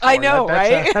metaphor. I know,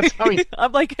 right? That's how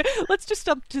I'm like, let's just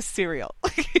jump to cereal.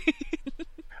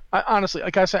 Honestly,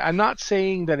 like I said, I'm not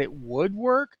saying that it would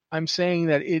work. I'm saying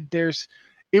that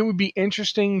it would be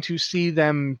interesting to see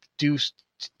them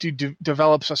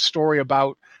develop a story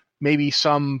about maybe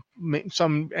some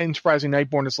enterprising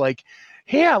Nightborn is like,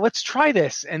 yeah, let's try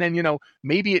this, and then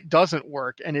maybe it doesn't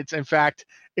work, and it's in fact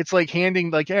it's like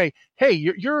handing like, hey,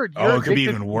 you're it could be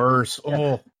even worse. Yeah,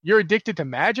 oh, you're addicted to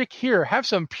magic. Here, have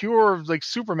some pure like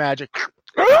super magic.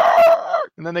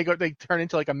 And then they turn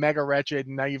into like a mega Wretched,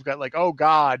 and now you've got like, oh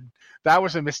god, that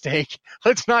was a mistake.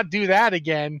 Let's not do that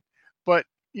again. But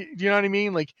you know what I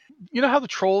mean? Like, you know how the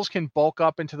trolls can bulk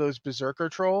up into those berserker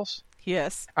trolls?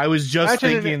 Yes. I was just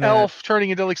thinking an that elf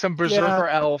turning into like some berserker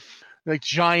elf, like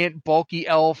giant bulky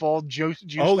elf, all juiced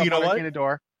up you know on what? a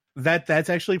door. That's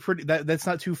actually pretty. That's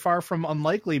not too far from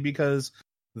unlikely, because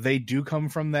they do come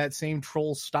from that same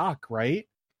troll stock, right?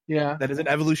 Yeah, that is an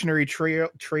evolutionary trait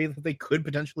that they could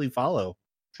potentially follow.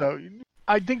 So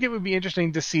I think it would be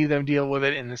interesting to see them deal with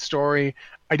it in the story.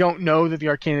 I don't know that the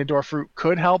Arcana Door fruit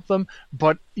could help them,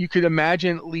 but you could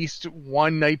imagine at least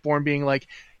one Nightborn being like,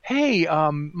 hey,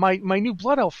 my new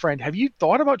Blood Elf friend, have you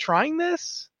thought about trying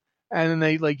this? And then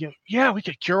they like, yeah, we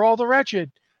could cure all the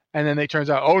Wretched. And then it turns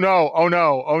out, oh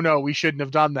no, we shouldn't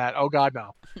have done that. Oh god,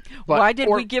 no. But, why did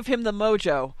we give him the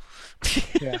mojo?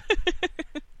 Yeah.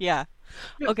 Yeah.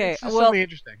 Okay. Well, something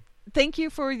interesting. Thank you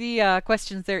for the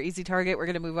questions there, Easy Target. We're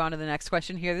going to move on to the next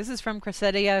question here. This is from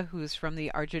Cressedia, who's from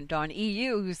the Argent Dawn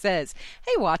EU, who says,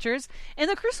 hey, Watchers, in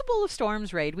the Crucible of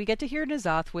Storms raid, we get to hear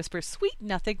N'Zoth whisper sweet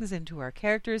nothings into our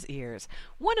characters' ears.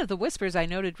 One of the whispers I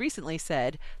noted recently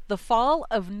said, the fall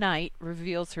of night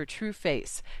reveals her true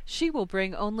face. She will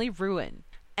bring only ruin.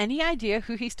 Any idea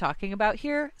who he's talking about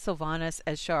here? Sylvanas,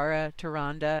 Azshara,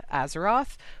 Tyrande,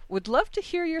 Azeroth? Would love to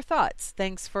hear your thoughts.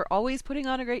 Thanks for always putting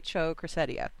on a great show,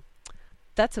 Cressedia.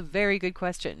 That's a very good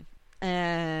question.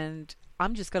 And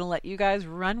I'm just going to let you guys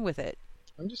run with it.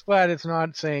 I'm just glad it's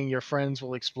not saying your friends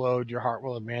will explode, your heart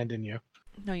will abandon you.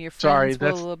 No, your Sorry,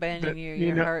 friends will abandon you. you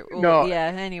Your know, heart will. no.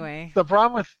 Yeah. Anyway. The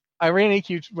problem with when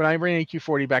I ran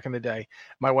AQ40 back in the day,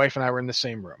 my wife and I were in the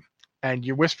same room, and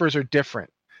your whispers are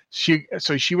different.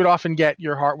 So she would often get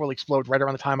your heart will explode right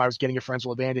around the time I was getting your friends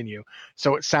will abandon you.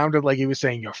 So it sounded like he was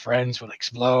saying your friends will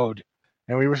explode,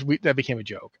 and that became a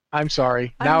joke. I'm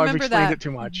sorry. Now I've explained it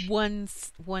too much.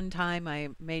 One time I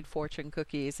made fortune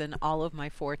cookies, and all of my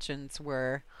fortunes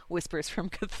were whispers from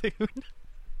Cthulhu.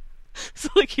 So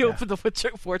like you opened the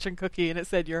fortune cookie and it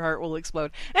said your heart will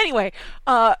explode. Anyway,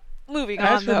 moving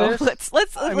on though. Let's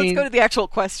go to the actual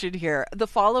question here. The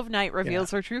fall of night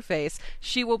reveals her true face.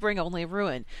 She will bring only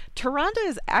ruin. Tyrande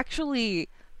is actually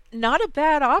not a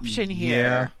bad option here.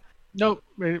 Yeah. Nope,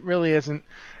 it really isn't.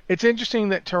 It's interesting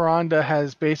that Tyrande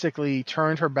has basically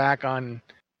turned her back on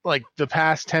like the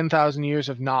past 10,000 years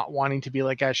of not wanting to be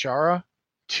like Ashara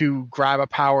to grab a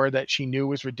power that she knew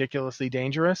was ridiculously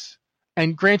dangerous.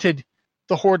 And granted,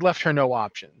 the Horde left her no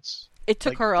options. It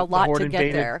took her a lot to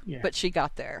get there, but she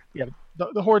got there. Yeah,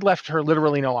 the Horde left her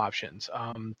literally no options.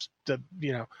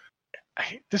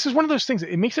 This is one of those things.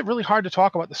 It makes it really hard to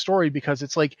talk about the story because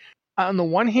it's like, on the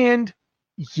one hand,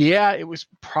 yeah, it was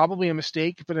probably a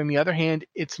mistake, but on the other hand,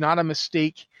 it's not a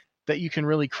mistake that you can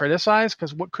really criticize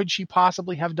because what could she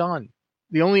possibly have done?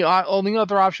 The only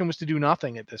other option was to do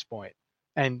nothing at this point,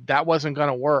 and that wasn't going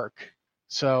to work.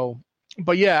 So.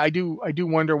 But yeah, I do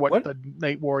wonder what the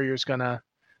Night Warrior's gonna.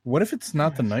 What if it's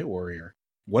not the Night Warrior?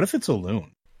 What if it's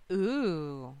Elune?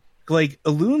 Ooh, like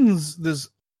Elune's this.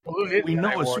 Elune we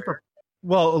know a super.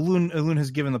 Well, Elune has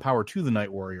given the power to the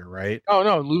Night Warrior, right? Oh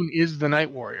no, Elune is the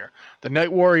Night Warrior. The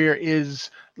Night Warrior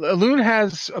is Elune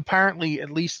has apparently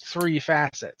at least 3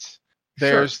 facets.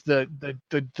 There's the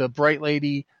Bright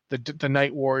Lady, the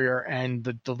Night Warrior, and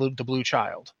the Blue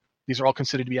Child. These are all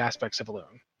considered to be aspects of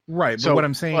Elune. Right, but what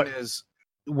I'm saying is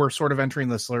we're sort of entering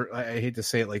this, I hate to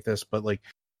say it like this, but like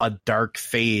a dark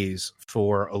phase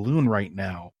for Elune right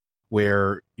now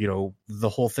where, you know, the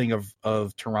whole thing of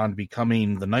Tyrande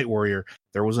becoming the Night Warrior,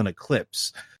 there was an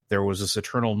eclipse. There was this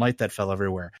eternal night that fell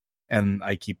everywhere. And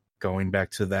I keep going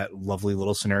back to that lovely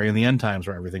little scenario in the end times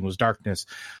where everything was darkness.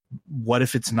 What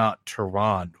if it's not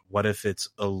Tyrande? What if it's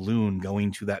Elune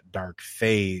going to that dark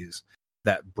phase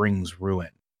that brings ruin?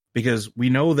 Because we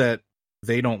know that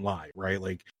they don't lie, right?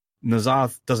 Like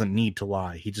N'Zoth doesn't need to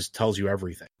lie. He just tells you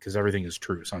everything because everything is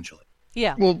true, essentially.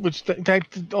 Yeah. Well, which that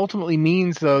ultimately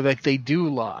means, though, that they do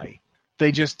lie.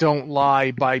 They just don't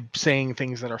lie by saying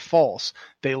things that are false.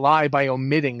 They lie by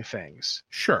omitting things.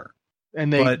 Sure.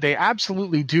 And they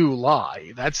absolutely do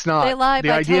lie. That's not they lie the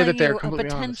by idea that they're you completely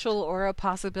a potential honest. or a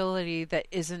possibility that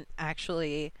isn't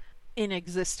actually in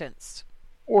existence.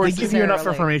 Or they give you enough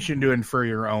information to infer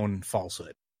your own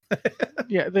falsehood.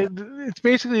 Yeah, it's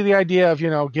basically the idea of, you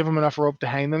know, give them enough rope to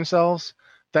hang themselves.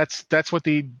 That's what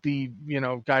the you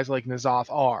know, guys like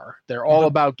N'Zoth are. They're all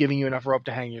about giving you enough rope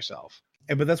to hang yourself.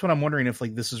 But that's what I'm wondering, if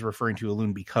like this is referring to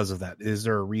Elune because of that. Is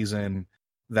there a reason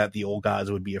that the old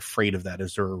gods would be afraid of that?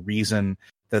 Is there a reason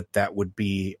that would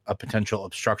be a potential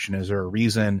obstruction? Is there a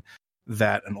reason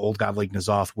that an old god like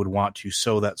N'Zoth would want to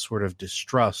sow that sort of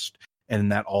distrust in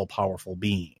that all-powerful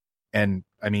being? And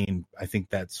I mean, I think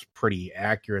that's pretty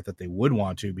accurate that they would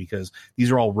want to, because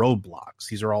these are all roadblocks.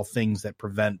 These are all things that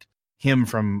prevent him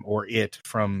from, or it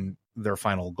from, their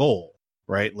final goal,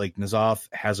 right? Like N'Zoth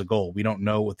has a goal. We don't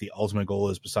know what the ultimate goal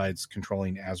is besides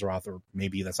controlling Azeroth, or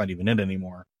maybe that's not even it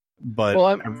anymore. But well,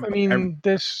 I mean,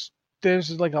 there's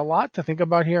like a lot to think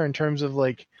about here in terms of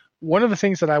like, one of the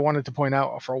things that I wanted to point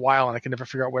out for a while, and I can never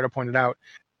figure out where to point it out,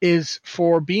 is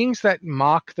for beings that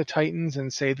mock the Titans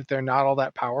and say that they're not all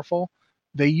that powerful,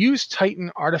 they use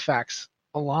Titan artifacts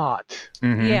a lot.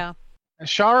 Mm-hmm. Yeah.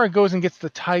 Ashara goes and gets the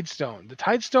Tidestone. The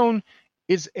Tidestone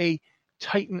is a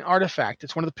Titan artifact.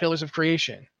 It's one of the pillars of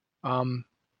creation. And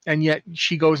yet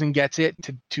she goes and gets it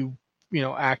to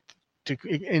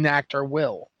enact her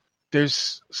will.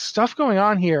 There's stuff going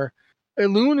on here.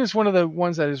 Elune is one of the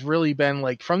ones that has really been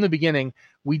like, from the beginning,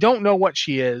 we don't know what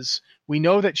she is. We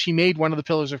know that she made one of the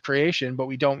pillars of creation, but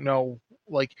we don't know,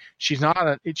 like, she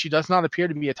does not appear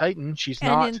to be a Titan. She's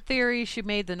not. And in theory, she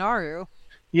made the Naru.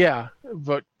 Yeah,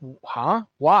 but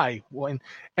why?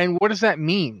 And what does that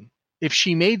mean? If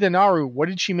she made the Naru, what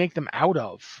did she make them out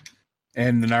of?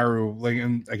 And the Naru, like,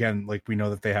 and again, like, we know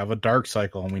that they have a dark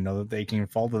cycle, and we know that they can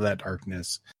fall to that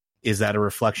darkness. Is that a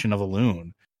reflection of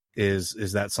Elune?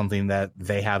 Is that something that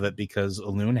they have it because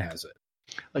Elune has it?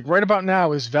 Like right about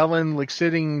now, is Velen like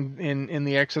sitting in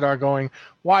the Exodar going,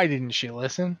 why didn't she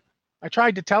listen? I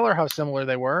tried to tell her how similar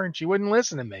they were, and she wouldn't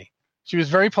listen to me. She was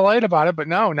very polite about it, but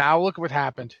no, now look what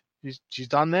happened. She's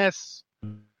done this.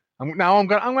 I'm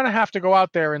gonna have to go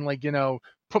out there and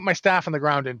put my staff on the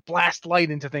ground and blast light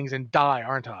into things and die,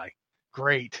 aren't I?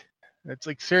 Great. It's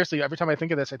like, seriously, every time I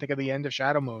think of this, I think of the end of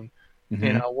Shadow Moon.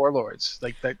 Warlords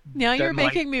like that. Now you're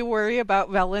making me worry about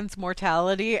Velen's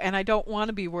mortality, and I don't want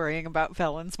to be worrying about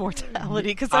Velen's mortality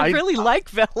because I really like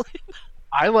Velen.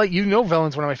 I like,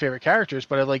 Velen's one of my favorite characters,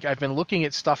 but I've been looking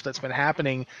at stuff that's been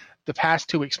happening the past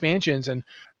 2 expansions, and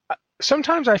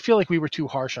sometimes I feel like we were too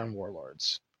harsh on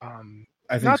Warlords. I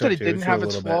think not so that it too, didn't have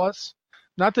its flaws.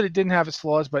 Not that it didn't have its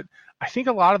flaws, but I think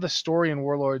a lot of the story in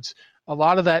Warlords, a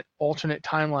lot of that alternate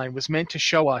timeline was meant to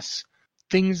show us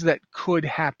things that could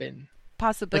happen.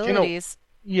 Possibilities.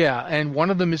 Yeah, and one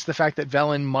of them is the fact that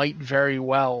Velen might very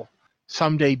well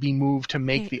someday be moved to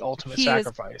make the ultimate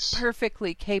sacrifice. He is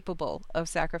perfectly capable of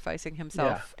sacrificing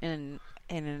himself in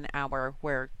an hour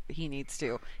where he needs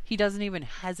to. He doesn't even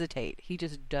hesitate. He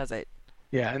just does it.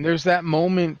 Yeah, and there's that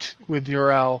moment with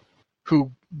Uriel,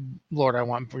 who, Lord, I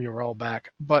want Uriel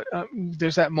back. But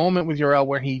there's that moment with Uriel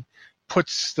where he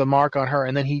puts the mark on her,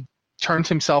 and then he turns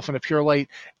himself into pure light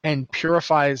and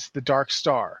purifies the Dark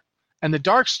Star. And the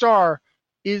Dark Star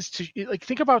is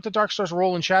think about the Dark Star's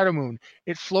role in Shadow Moon.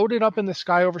 It floated up in the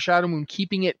sky over Shadow Moon,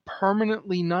 keeping it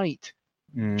permanently night.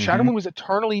 Mm-hmm. Shadow Moon was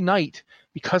eternally night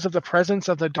because of the presence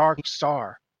of the Dark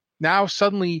Star. Now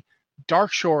suddenly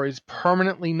Darkshore is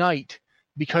permanently night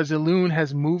because Elune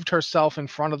has moved herself in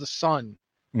front of the sun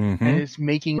and is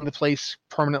making the place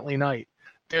permanently night.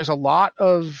 There's a lot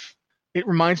of... It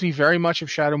reminds me very much of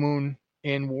Shadow Moon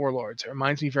in Warlords. It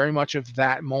reminds me very much of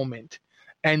that moment.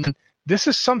 And this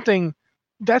is something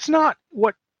that's not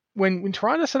what... When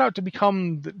Tyrande set out to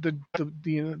become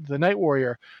the Night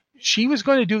Warrior, she was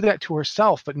going to do that to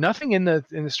herself, but nothing in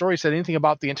the story said anything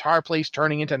about the entire place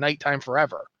turning into nighttime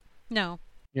forever. No.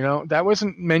 That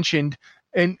wasn't mentioned.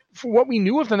 And for what we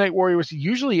knew of the Night Warrior was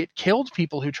usually it killed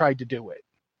people who tried to do it.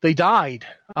 They died.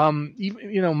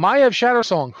 Maiev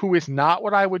Shadowsong, who is not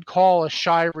what I would call a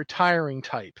shy retiring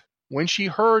type, when she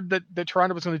heard that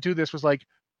Tyrande was going to do this, was like,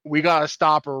 we got to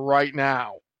stop her right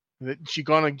now. That she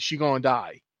gonna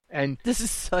die. And this is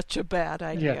such a bad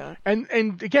idea. Yeah.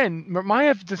 And again,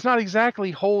 Maiev does not exactly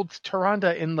hold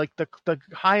Tyrande in like the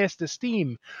highest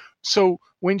esteem. So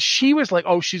when she was like,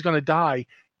 oh, she's going to die,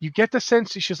 you get the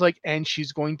sense that she's like, and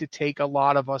she's going to take a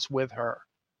lot of us with her.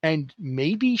 And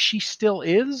maybe she still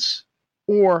is,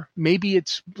 or maybe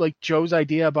it's like Joe's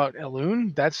idea about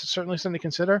Elune. That's certainly something to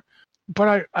consider.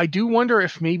 But I do wonder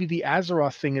if maybe the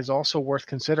Azeroth thing is also worth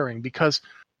considering, because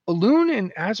Elune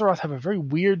and Azeroth have a very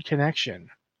weird connection.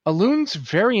 Elune's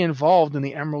very involved in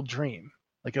the Emerald Dream.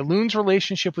 Like Elune's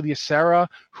relationship with Ysera,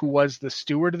 who was the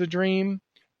steward of the dream.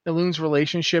 Elune's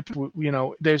relationship,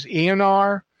 there's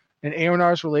Eonar, and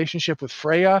Eonar's relationship with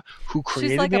Freya, who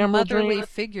created the Emerald Dream. She's like a motherly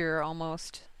figure,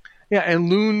 almost. Yeah,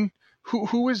 and Elune,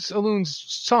 who is Elune's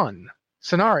son?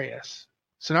 Cenarius.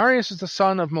 Cenarius is the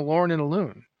son of Malorn and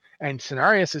Elune. And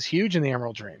Cenarius is huge in the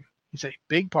Emerald Dream. He's a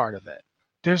big part of it.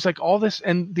 There's like all this,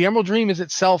 and the Emerald Dream is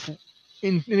itself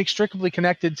inextricably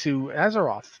connected to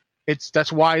Azeroth.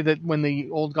 That's why that when the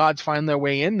old gods find their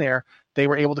way in there, they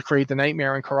were able to create the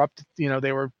Nightmare and corrupt.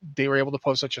 They were able to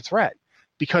pose such a threat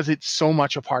because it's so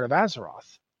much a part of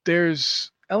Azeroth.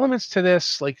 There's elements to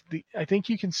this, like I think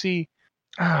you can see.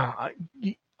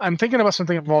 I'm thinking about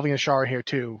something involving Ashara here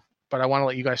too, but I want to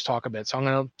let you guys talk a bit. So I'm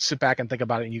going to sit back and think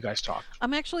about it, and you guys talk.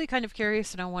 I'm actually kind of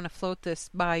curious, and I want to float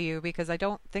this by you because I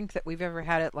don't think that we've ever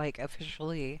had it like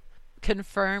officially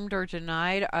confirmed or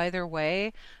denied either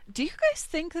way. Do you guys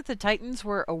think that the Titans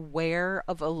were aware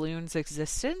of Elune's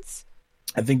existence?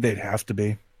 I think they'd have to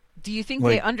be. Do you think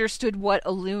they understood what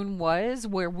Elune was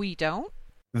where we don't?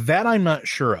 That I'm not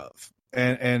sure of.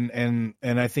 And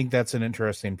I think that's an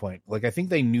interesting point. Like, I think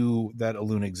they knew that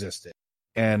Elune existed.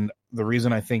 And the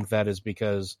reason I think that is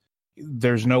because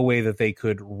there's no way that they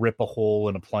could rip a hole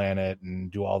in a planet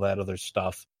and do all that other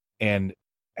stuff and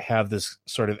have this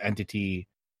sort of entity,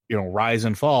 rise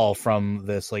and fall from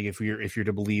this. Like, if you're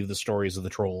to believe the stories of the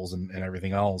trolls and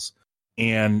everything else,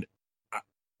 and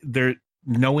they're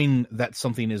knowing that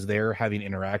something is there, having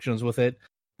interactions with it,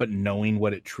 but knowing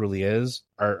what it truly is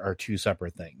are two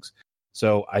separate things.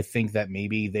 So I think that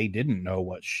maybe they didn't know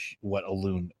what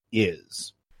Elune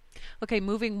is. Okay,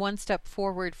 moving one step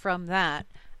forward from that,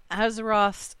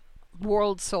 Azeroth's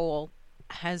world soul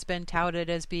has been touted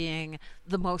as being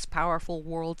the most powerful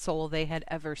world soul they had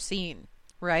ever seen,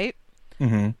 right?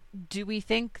 Mm-hmm. Do we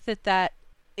think that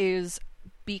is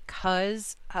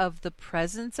because of the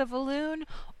presence of Elune,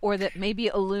 or that maybe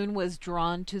Elune was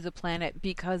drawn to the planet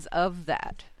because of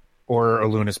that? Or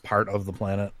Elune is part of the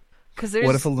planet?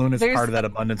 What if Elune is part of that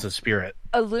abundance of spirit?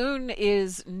 Elune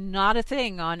is not a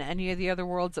thing on any of the other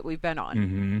worlds that we've been on.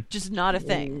 Mm-hmm. Just not a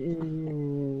thing.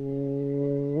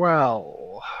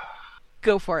 Well,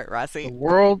 go for it, Rossi.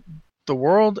 The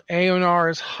world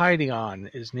Aonar is hiding on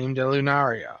is named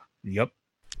Elunaria. Yep.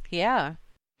 Yeah.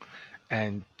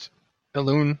 And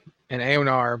Elune and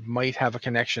Aonar might have a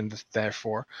connection,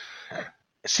 therefore.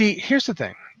 See, here's the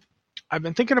thing. I've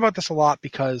been thinking about this a lot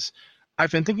because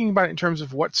I've been thinking about it in terms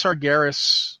of what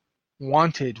Sargeras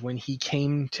wanted when he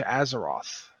came to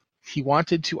Azeroth. He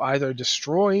wanted to either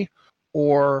destroy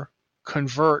or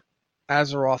convert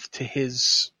Azeroth to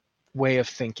his way of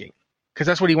thinking. Because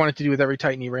that's what he wanted to do with every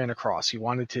Titan he ran across. He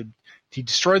wanted to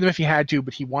destroy them if he had to,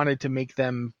 but he wanted to make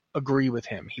them agree with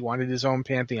him. He wanted his own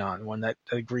pantheon, one that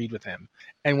agreed with him.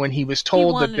 And when he was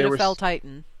told that there was... Fell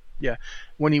Titan. Yeah.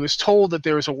 When he was told that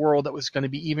there was a world that was going to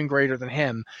be even greater than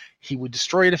him, he would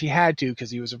destroy it if he had to,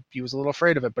 because he was a little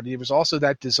afraid of it. But there was also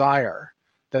that desire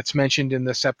that's mentioned in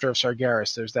the Scepter of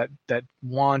Sargeras. There's that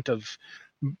want of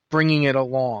bringing it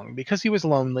along, because he was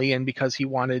lonely and because he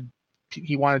wanted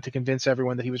to convince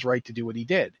everyone that he was right to do what he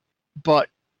did. But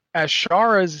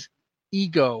Ashara's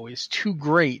ego is too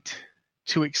great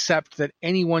to accept that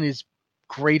anyone is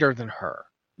greater than her.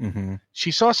 Mm-hmm.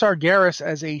 She saw Sargeras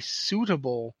as a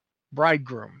suitable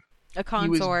bridegroom. A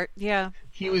consort, yeah.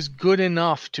 He was good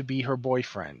enough to be her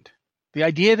boyfriend. The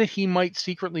idea that he might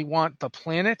secretly want the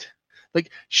planet,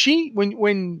 like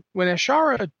when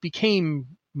Ashara became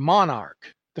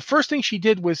monarch, the first thing she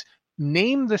did was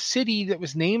name the city that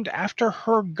was named after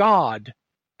her god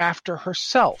after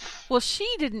herself. Well, she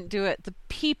didn't do it. The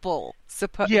people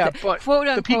but quote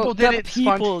unquote, the people did it.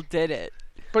 People did it.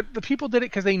 But the people did it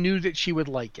because they knew that she would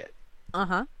like it.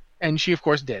 Uh-huh. And she, of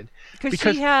course, did. Because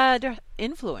she had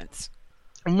influence.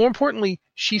 And more importantly,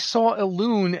 she saw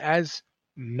Elune as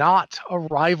not a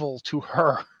rival to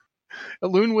her.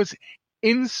 Elune was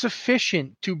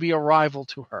insufficient to be a rival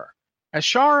to her.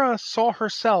 Ashara saw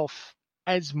herself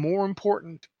as more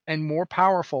important and more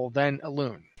powerful than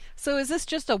Elune. So is this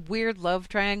just a weird love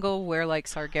triangle where like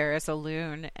Sargeras,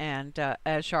 Elune, and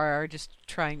Ashara are just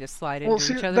trying to slide into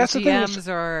each other's DMs?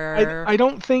 Or I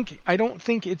don't think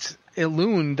it's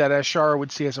Elune that Ashara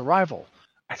would see as a rival.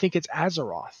 I think it's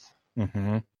Azeroth.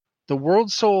 Mm-hmm. The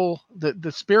world soul,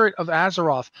 the spirit of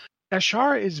Azeroth.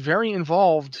 Ashara is very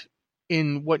involved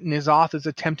in what N'Zoth is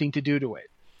attempting to do to it.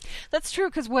 That's true,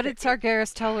 because what did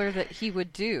Sargeras tell her that he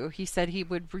would do? He said he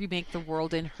would remake the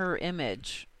world in her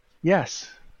image. Yes.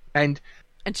 And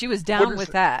she was down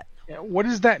with that. What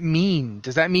does that mean?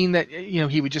 Does that mean that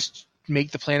he would just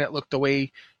make the planet look the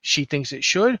way she thinks it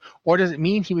should? Or does it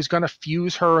mean he was going to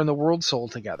fuse her and the world soul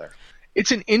together?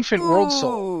 It's an infant world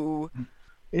soul.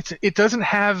 It doesn't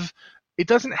have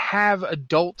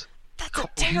adult That's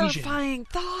cohesion. A terrifying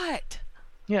thought.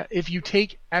 Yeah, if you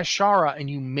take Ashara and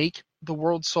you make the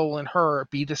world soul in her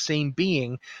be the same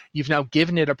being, you've now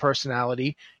given it a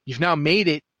personality. You've now made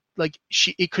it like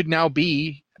it could now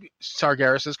be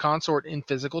Sargeras' consort in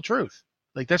physical truth.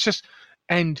 Like that's just,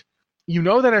 and you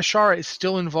know that Ashara is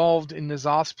still involved in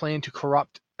N'Zoth's plan to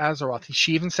corrupt Azeroth.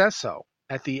 She even says so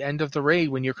at the end of the raid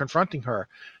when you're confronting her.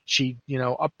 She,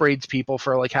 upbraids people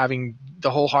for like having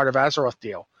the whole Heart of Azeroth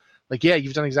deal. Like, yeah,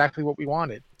 you've done exactly what we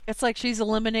wanted. It's like she's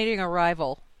eliminating a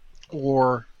rival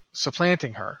or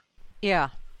supplanting her. Yeah.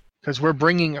 Because we're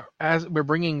bringing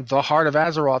the Heart of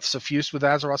Azeroth suffused with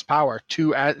Azeroth's power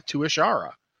to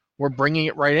Ashara. We're bringing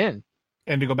it right in.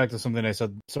 And to go back to something I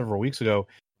said several weeks ago,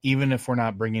 even if we're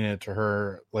not bringing it to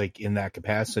her like in that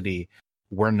capacity,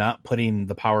 we're not putting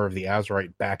the power of the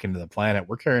Azerite back into the planet.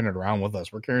 We're carrying it around with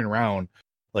us. We're carrying around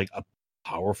like a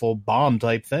powerful bomb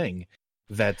type thing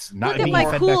that's not being fed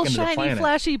back into the planet. Shiny,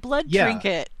 flashy blood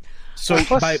trinket. So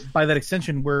by that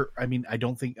extension, I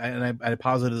don't think, and I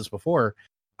posited this before,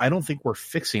 I don't think we're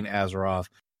fixing Azeroth.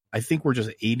 I think we're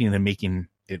just aiding and making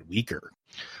it weaker.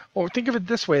 Well, think of it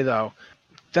this way, though.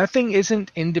 That thing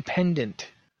isn't independent.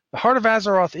 The Heart of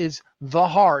Azeroth is the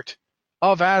heart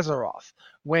of Azeroth.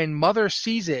 When Mother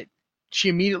sees it, she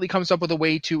immediately comes up with a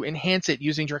way to enhance it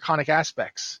using draconic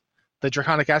aspects. The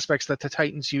draconic aspects that the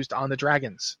Titans used on the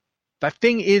dragons. That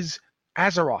thing is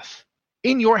Azeroth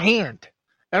in your hand.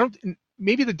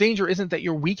 Maybe the danger isn't that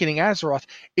you're weakening Azeroth.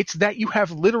 It's that you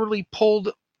have literally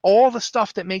pulled all the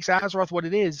stuff that makes Azeroth what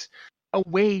it is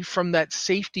away from that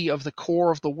safety of the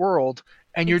core of the world,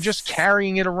 and you're just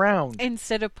carrying it around.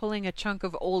 Instead of pulling a chunk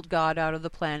of old god out of the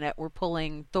planet, we're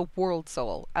pulling the world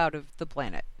soul out of the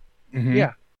planet. Mm-hmm.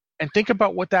 Yeah. And think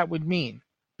about what that would mean.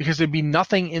 Because there'd be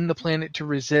nothing in the planet to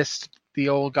resist the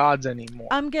old gods anymore.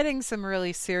 I'm getting some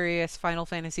really serious Final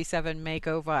Fantasy VII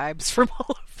Mako vibes from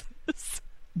all of this.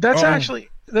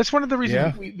 That's one of the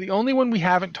reasons. Yeah. The only one we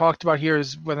haven't talked about here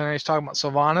is whether or not he's talking about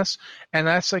Sylvanas, and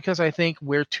that's because I think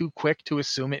we're too quick to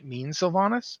assume it means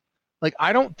Sylvanas. Like,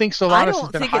 I don't think Sylvanas has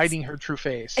been hiding her true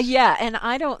face. Yeah, and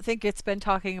I don't think it's been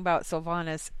talking about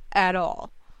Sylvanas at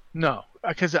all. No,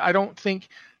 because I don't think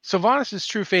Sylvanas'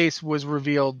 true face was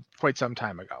revealed quite some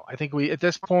time ago. I think at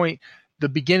this point, the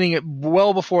beginning,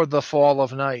 well before the fall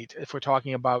of night, if we're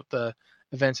talking about the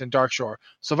events in Darkshore,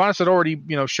 Sylvanas had already,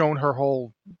 shown her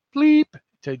whole bleep,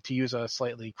 to use a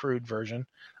slightly crude version.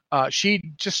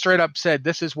 She just straight up said,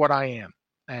 "This is what I am,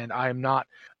 and I am not."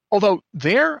 Although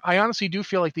I honestly do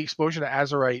feel like the exposure to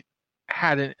Azerite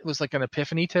was like an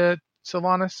epiphany to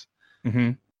Sylvanas.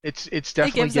 Mm-hmm. It's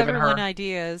definitely gives given everyone her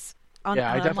ideas on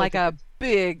definitely like a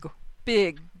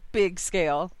big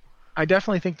scale. I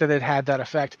definitely think that it had that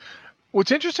effect.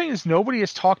 What's interesting is nobody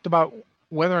has talked about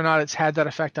whether or not it's had that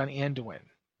effect on Anduin.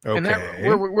 Okay.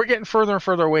 And we're getting further and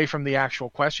further away from the actual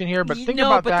question here, but think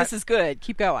about that. This is good.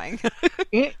 Keep going.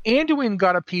 Anduin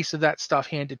got a piece of that stuff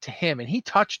handed to him, and he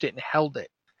touched it and held it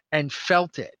and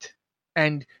felt it.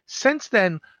 And since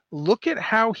then, look at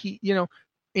how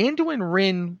Anduin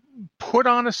Rin put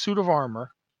on a suit of armor,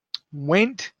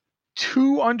 went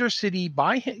to Undercity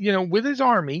with his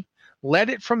army, led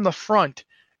it from the front,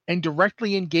 and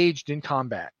directly engaged in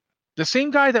combat. The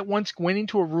same guy that once went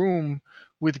into a room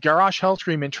with Garrosh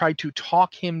Hellscream and tried to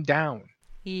talk him down.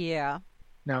 Yeah.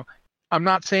 Now, I'm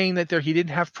not saying that he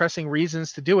didn't have pressing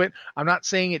reasons to do it. I'm not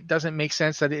saying it doesn't make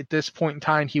sense that at this point in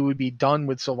time he would be done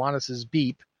with Sylvanas'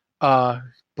 beep.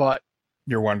 But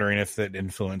you're wondering if that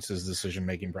influences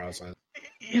decision-making process.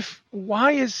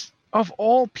 Of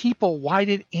all people, why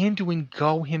did Anduin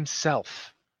go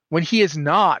himself when he is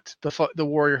not the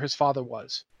warrior his father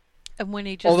was? And when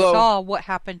he just saw what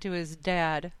happened to his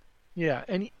dad. Yeah,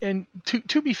 and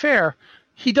to be fair,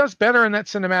 he does better in that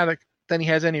cinematic than he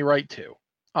has any right to.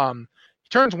 He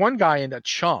turns one guy into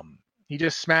chum. He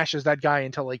just smashes that guy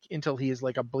until he is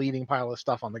like a bleeding pile of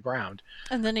stuff on the ground.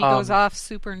 And then he goes off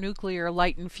super nuclear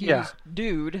light infused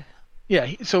dude. Yeah,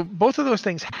 so both of those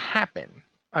things happen.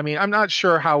 I mean, I'm not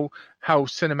sure how we're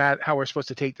supposed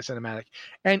to take the cinematic,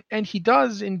 and he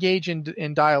does engage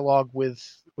in dialogue with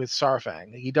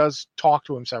Sarfang. He does talk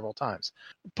to him several times,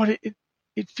 but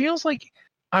it feels like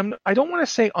I don't want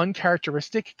to say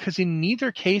uncharacteristic, because in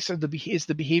neither case is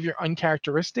the behavior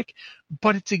uncharacteristic,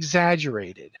 but it's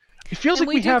exaggerated. It feels like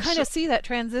we have kind of see that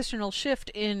transitional shift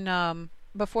in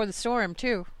Before the Storm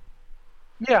too.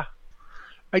 Yeah.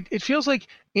 It feels like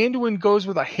Anduin goes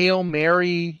with a Hail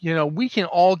Mary, we can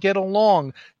all get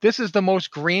along. This is the most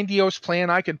grandiose plan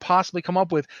I could possibly come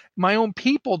up with. My own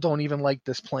people don't even like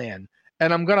this plan,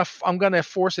 and I'm gonna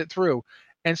force it through.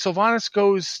 And Sylvanas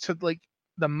goes to like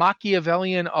the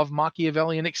Machiavellian of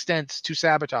Machiavellian extents to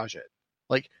sabotage it.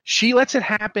 Like, she lets it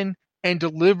happen and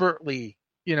deliberately,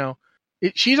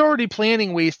 she's already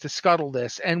planning ways to scuttle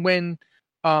this. And when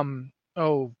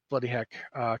oh, bloody heck.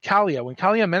 Kalia. When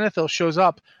Kalia Menethil shows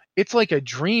up, it's like a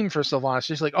dream for Sylvanas.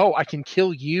 She's like, oh, I can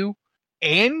kill you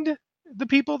and the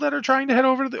people that are trying to head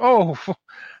over to oh,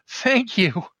 thank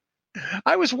you.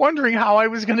 I was wondering how I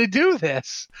was going to do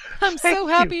this. I'm so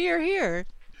happy you're here.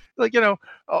 Like, oh,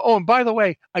 and by the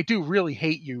way, I do really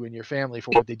hate you and your family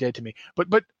for what they did to me.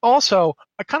 But also,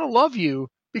 I kind of love you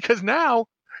because now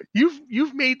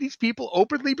you've made these people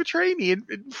openly betray me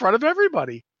in front of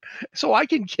everybody. So I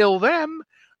can kill them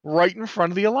right in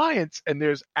front of the Alliance, and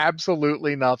there's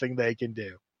absolutely nothing they can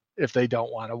do if they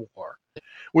don't want a war,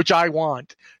 which I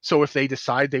want. So if they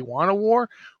decide they want a war,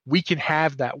 we can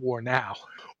have that war now,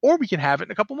 or we can have it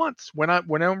in a couple months when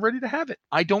I'm ready to have it.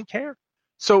 I don't care.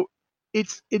 So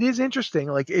it is interesting.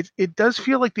 Like it does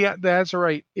feel like the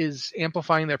Azerite is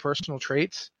amplifying their personal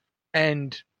traits,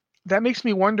 and that makes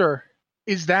me wonder: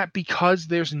 is that because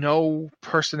there's no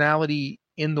personality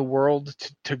in the world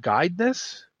to guide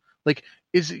this? Like,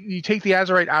 you take the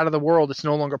Azerite out of the world, it's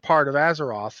no longer part of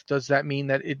Azeroth. Does that mean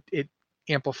that it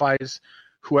amplifies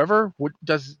whoever?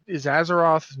 Is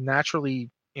Azeroth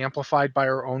naturally amplified by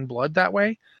her own blood that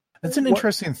way? That's an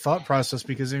interesting thought process,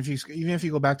 because even if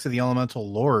you go back to the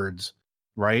Elemental Lords,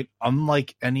 right?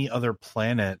 Unlike any other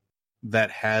planet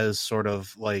that has sort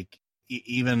of like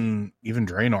even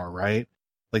Draenor, right?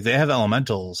 Like, they have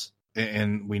elementals,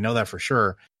 and we know that for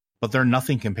sure, but they're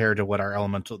nothing compared to what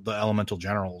the elemental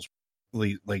generals,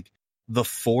 like the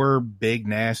four big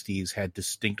nasties had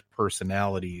distinct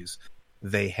personalities.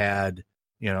 They had,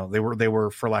 they were,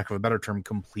 for lack of a better term,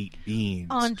 complete beings.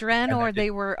 On Draenor,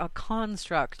 they were a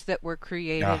construct that were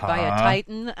created by a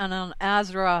Titan, and on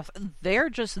Azeroth, they're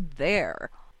just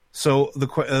there. So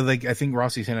I think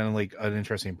Rossi's hitting on like an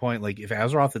interesting point. Like, if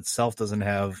Azeroth itself doesn't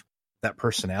have that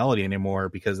personality anymore,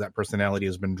 because that personality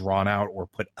has been drawn out or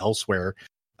put elsewhere,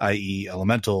 i.e.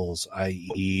 elementals,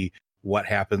 i.e. what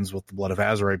happens with the blood of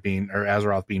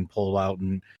Azeroth being pulled out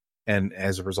and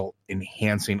as a result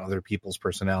enhancing other people's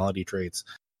personality traits.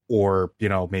 Or,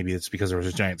 maybe it's because there was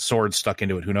a giant sword stuck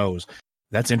into it. Who knows?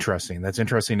 That's interesting. That's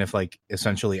interesting if, like,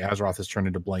 essentially Azeroth has turned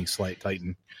into blank slate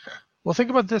Titan. Well, think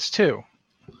about this, too.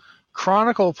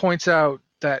 Chronicle points out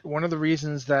that one of the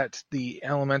reasons that the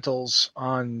elementals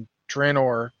on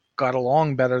Draenor got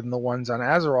along better than the ones on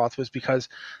Azeroth was because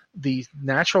the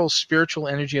natural spiritual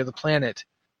energy of the planet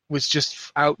was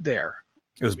just out there.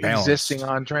 It was balanced. Existing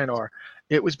on Draenor.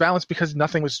 It was balanced because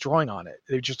nothing was drawing on it.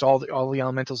 They just all the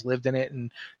elementals lived in it,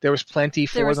 and there was plenty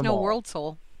for them all. There was no world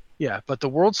soul. Yeah, but the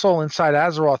world soul inside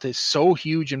Azeroth is so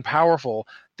huge and powerful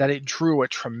that it drew a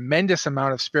tremendous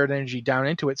amount of spirit energy down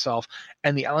into itself,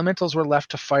 and the elementals were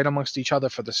left to fight amongst each other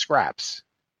for the scraps.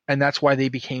 And that's why they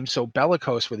became so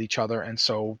bellicose with each other, and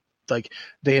so like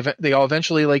they all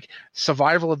eventually, like,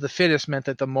 survival of the fittest meant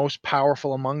that the most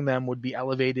powerful among them would be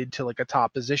elevated to, like, a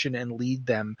top position and lead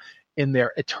them in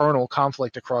their eternal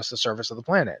conflict across the surface of the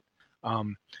planet.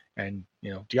 And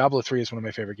Diablo 3 is one of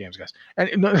my favorite games, guys.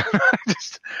 And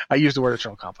I used the word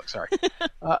eternal conflict. Sorry.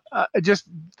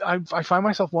 I find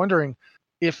myself wondering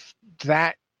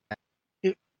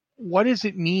what does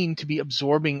it mean to be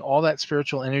absorbing all that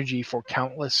spiritual energy for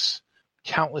countless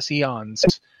eons,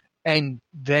 and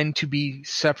then to be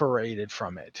separated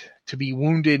from it, to be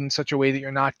wounded in such a way that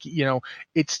you're not,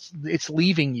 it's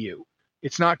leaving you.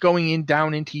 It's not going in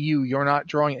down into you. You're not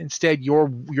drawing it. Instead, you're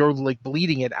like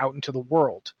bleeding it out into the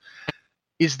world.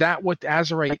 Is that what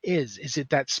Azerite is? Is it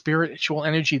that spiritual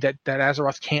energy that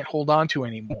Azeroth can't hold on to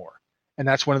anymore? And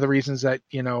that's one of the reasons that,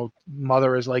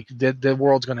 Mother is like, the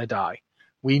world's going to die.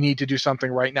 We need to do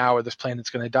something right now or this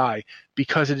planet's going to die,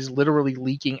 because it is literally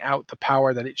leaking out the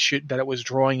power that it was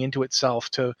drawing into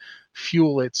itself to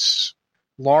fuel its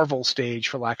larval stage,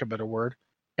 for lack of a better word.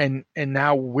 And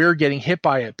now we're getting hit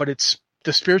by it, but it's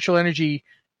the spiritual energy.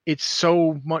 It's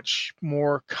so much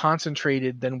more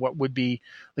concentrated than what would be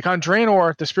like on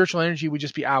Draenor. The spiritual energy would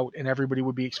just be out and everybody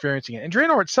would be experiencing it. And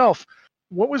Draenor itself,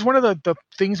 what was one of the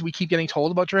things we keep getting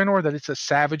told about Draenor? That it's a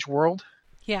savage world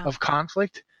of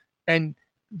conflict. And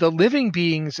the living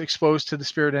beings exposed to the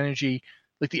spirit energy,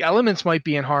 like the elements might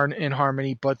be in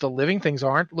harmony, but the living things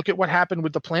aren't. Look at what happened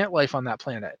with the plant life on that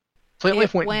planet. Plant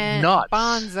life went nuts.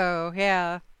 Bonzo,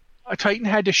 yeah. A Titan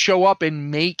had to show up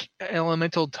and make an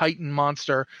elemental Titan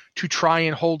monster to try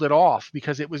and hold it off,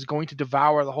 because it was going to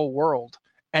devour the whole world.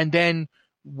 And then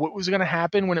what was going to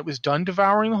happen when it was done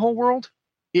devouring the whole world?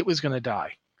 It was going to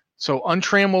die. So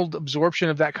untrammeled absorption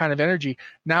of that kind of energy.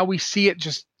 Now we see it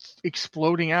just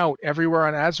exploding out everywhere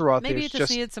on Azeroth. Maybe it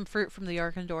just needed some fruit from the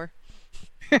Arkandor.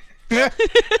 We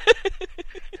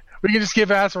can just give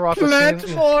Azeroth plant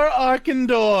for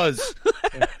Arkandors.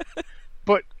 Yeah.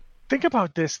 But think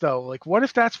about this, though. Like, what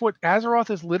if that's what Azeroth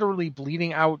is literally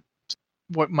bleeding out,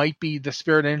 what might be the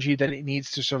spirit energy that it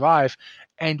needs to survive,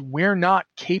 and we're not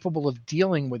capable of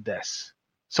dealing with this?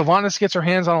 Sylvanas gets her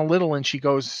hands on a little and she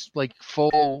goes like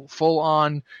full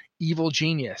on evil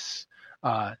genius.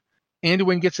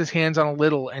 Anduin gets his hands on a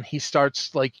little and he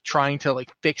starts like trying to like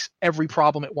fix every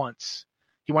problem at once.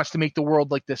 He wants to make the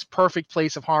world like this perfect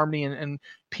place of harmony and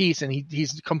peace, and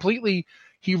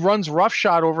he runs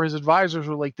roughshod over his advisors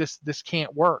who are like, this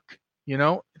can't work.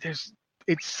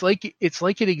 It's like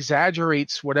it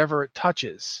exaggerates whatever it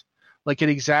touches. Like it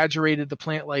exaggerated the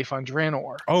plant life on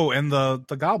Draenor. Oh, and the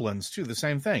goblins too, the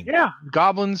same thing. Yeah,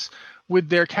 goblins with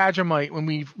their Khajiit. When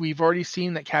we've already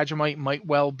seen that Khajiit might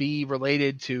well be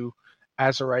related to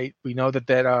Azerite. We know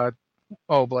that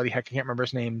oh bloody heck, I can't remember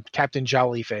his name. Captain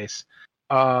Jollyface.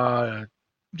 Gazlo,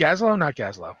 not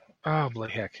Gazlo. Oh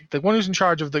bloody heck, the one who's in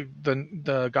charge of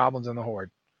the goblins and the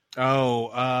horde. Oh,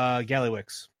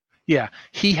 Gallywix. Yeah,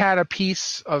 he had a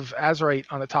piece of Azerite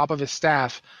on the top of his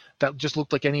staff that just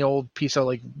looked like any old piece of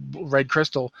like red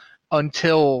crystal,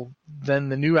 until then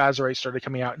the new Azerite started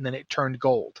coming out and then it turned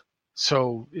gold.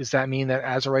 So does that mean that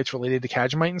Azerite's related to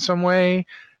Khajiit in some way?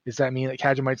 Does that mean that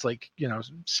Khajiit's like,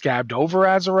 scabbed over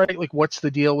Azerite? Like, what's the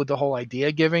deal with the whole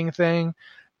idea giving thing?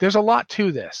 There's a lot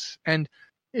to this. And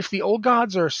if the old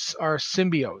gods are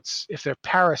symbiotes, if they're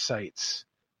parasites,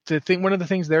 one of the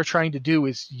things they're trying to do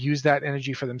is use that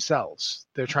energy for themselves.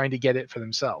 They're trying to get it for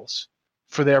themselves,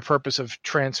 for their purpose of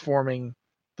transforming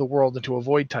the world into a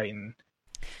void titan.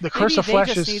 The curse of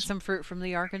flesh just need some fruit from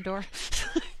the Arkandor.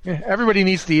 Yeah, everybody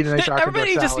needs to eat a nice Arkandor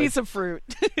Everybody salad. just needs some fruit.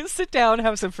 Sit down,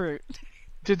 have some fruit.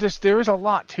 There is a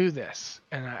lot to this,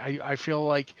 and I feel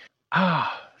like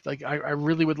Like I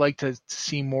really would like to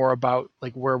see more about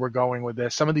like where we're going with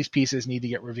this. Some of these pieces need to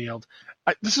get revealed.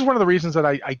 This is one of the reasons that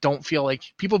I don't feel like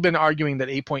people have been arguing that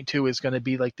 8.2 is going to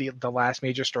be like the last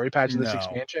major story patch of this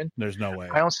expansion. There's no way.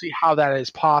 I don't see how that is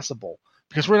possible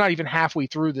because we're not even halfway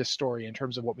through this story in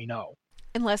terms of what we know.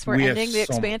 Unless we're ending the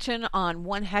expansion on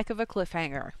one heck of a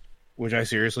cliffhanger. Which I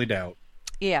seriously doubt.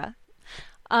 Yeah.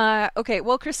 Okay,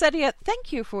 well, Cressetia,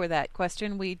 thank you for that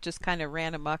question. We just kind of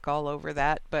ran amok all over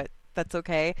that, but that's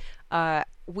okay.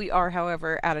 We are,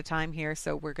 however, out of time here,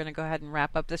 so we're going to go ahead and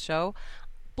wrap up the show.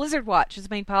 Blizzard Watch is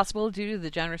made possible due to the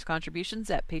generous contributions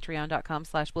at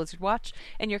patreon.com/blizzardwatch,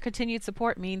 and your continued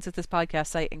support means that this podcast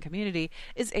site and community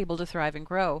is able to thrive and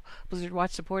grow. Blizzard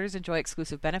Watch supporters enjoy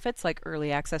exclusive benefits like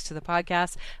early access to the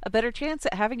podcast, a better chance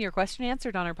at having your question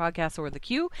answered on our podcast or the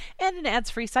queue, and an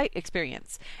ads-free site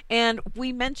experience. And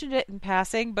we mentioned it in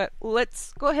passing, but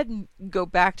let's go ahead and go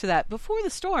back to that. Before the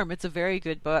Storm, it's a very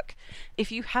good book.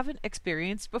 If you haven't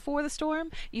experienced Before the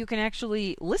Storm, you can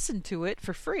actually listen to it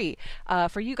for free.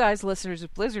 For you guys listeners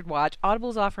of Blizzard Watch,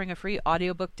 Audible is offering a free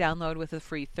audiobook download with a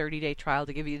free 30-day trial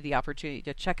to give you the opportunity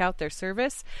to check out their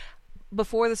service.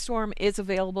 Before the Storm is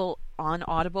available on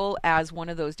Audible as one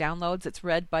of those downloads. It's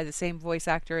read by the same voice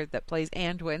actor that plays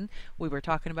Anduin. We were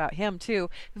talking about him too.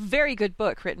 Very good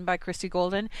book written by Christy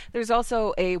Golden. There's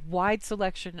also a wide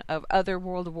selection of other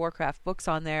World of Warcraft books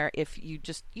on there if you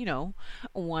just,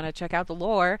 want to check out the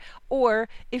lore, or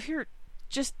if you're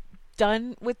just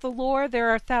done with the lore, there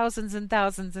are thousands and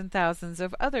thousands and thousands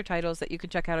of other titles that you can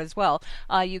check out as well.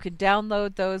 You can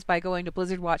download those by going to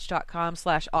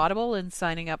blizzardwatch.com/audible and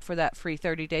signing up for that free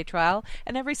 30-day trial.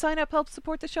 And every sign up helps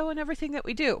support the show and everything that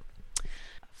we do.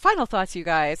 Final thoughts, you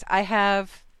guys. I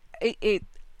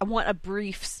want a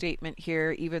brief statement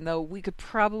here, even though we could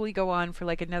probably go on for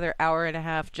like another hour and a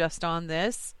half just on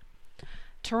this.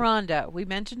 Tyrande, we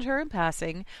mentioned her in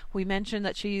passing. We mentioned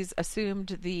that she's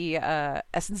assumed the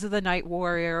essence of the Night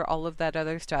Warrior, all of that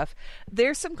other stuff.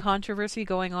 There's some controversy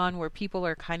going on where people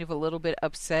are kind of a little bit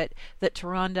upset that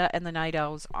Tyrande and the Night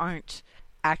Elves aren't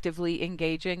actively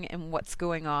engaging in what's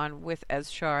going on with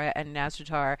Azshara and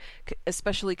Nazjatar,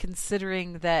 especially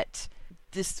considering that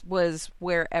this was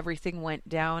where everything went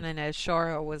down and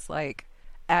Azshara was like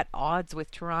at odds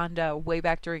with Tyrande way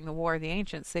back during the War of the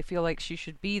Ancients. They feel like she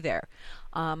should be there.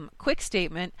 Quick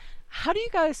statement. How do you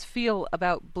guys feel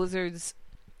about Blizzard's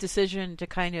decision to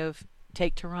kind of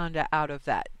take Tyrande out of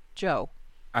that? Joe?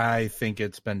 I think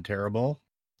it's been terrible,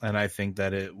 and I think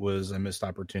that it was a missed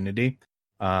opportunity.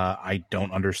 I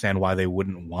don't understand why they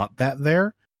wouldn't want that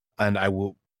there, and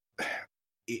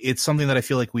it's something that I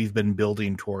feel like we've been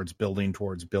building towards,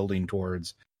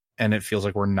 and it feels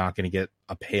like we're not going to get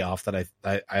a payoff that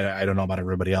I don't know about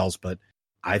everybody else, but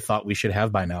I thought we should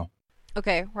have by now.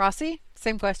 Okay, Rossi,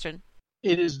 same question.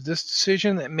 It is this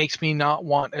decision that makes me not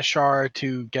want Azshara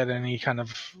to get any kind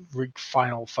of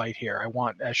final fight here. I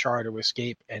want Azshara to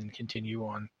escape and continue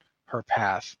on her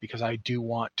path because I do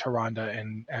want Tyrande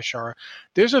and Azshara.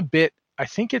 There's a bit, I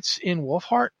think it's in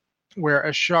Wolfheart, where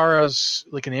Ashara's,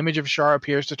 like an image of Azshara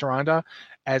appears to Tyrande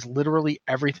as literally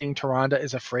everything Tyrande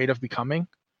is afraid of becoming.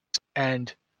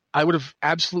 And I would have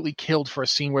absolutely killed for a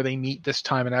scene where they meet this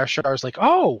time and Azshara's like,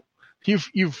 "Oh,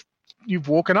 you've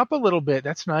woken up a little bit.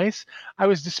 That's nice. I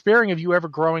was despairing of you ever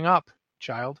growing up,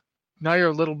 child. Now you're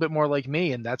a little bit more like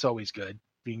me, and that's always good.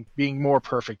 Being more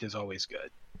perfect is always good."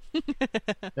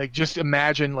 Like, just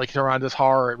imagine like Tyrande's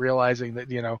horror at realizing that,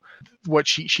 what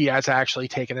she has actually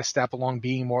taken a step along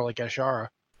being more like Azshara.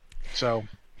 So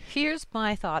here's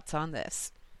my thoughts on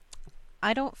this.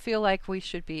 I don't feel like we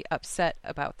should be upset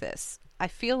about this. I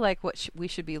feel like what we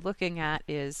should be looking at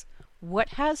is, what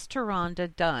has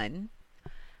Tyrande done?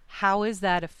 How is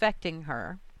that affecting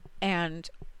her? And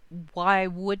why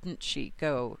wouldn't she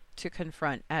go to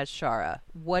confront Azshara?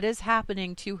 What is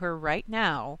happening to her right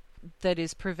now that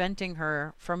is preventing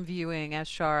her from viewing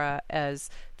Azshara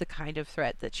as the kind of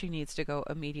threat that she needs to go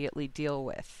immediately deal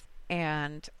with?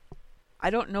 And I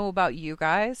don't know about you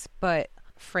guys, but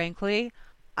frankly,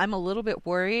 I'm a little bit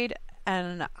worried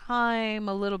and I'm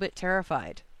a little bit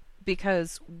terrified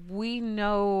because we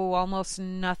know almost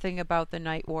nothing about the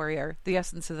Night Warrior, the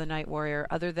essence of the Night Warrior,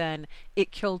 other than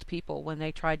it killed people when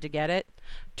they tried to get it.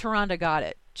 Tyrande got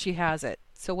it. She has it.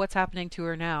 So what's happening to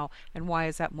her now, and why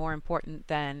is that more important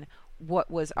than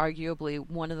what was arguably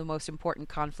one of the most important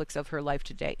conflicts of her life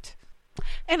to date?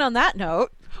 And on that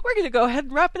note, we're going to go ahead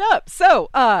and wrap it up. So,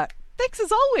 thanks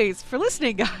as always for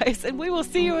listening, guys, and we will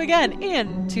see you again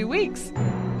in 2 weeks.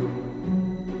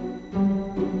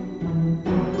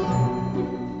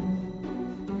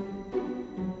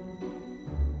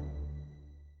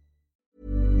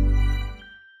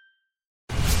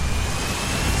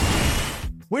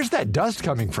 Where's that dust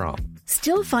coming from?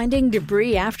 Still finding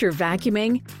debris after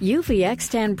vacuuming? Eevee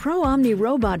X10 Pro Omni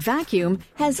Robot Vacuum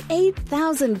has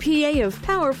 8,000 PA of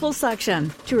powerful suction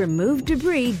to remove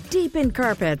debris deep in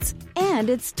carpets. And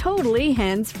it's totally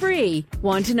hands-free.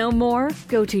 Want to know more?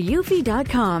 Go to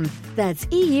eufy.com. That's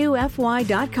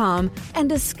EUFY.com and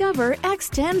discover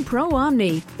X10 Pro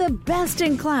Omni, the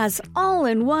best-in-class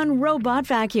all-in-one robot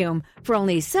vacuum for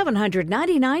only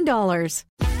 $799.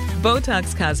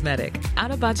 Botox Cosmetic,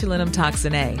 out of botulinum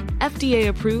toxin A, FDA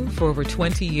approved for over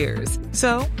 20 years.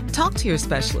 So, talk to your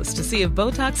specialist to see if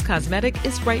Botox Cosmetic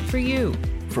is right for you.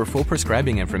 For full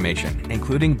prescribing information,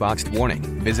 including boxed warning,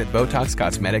 visit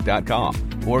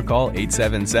BotoxCosmetic.com or call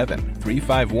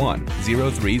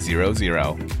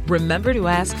 877-351-0300. Remember to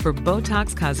ask for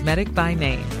Botox Cosmetic by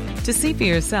name. To see for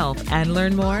yourself and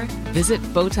learn more, visit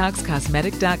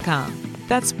BotoxCosmetic.com.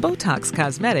 That's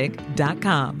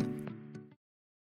BotoxCosmetic.com.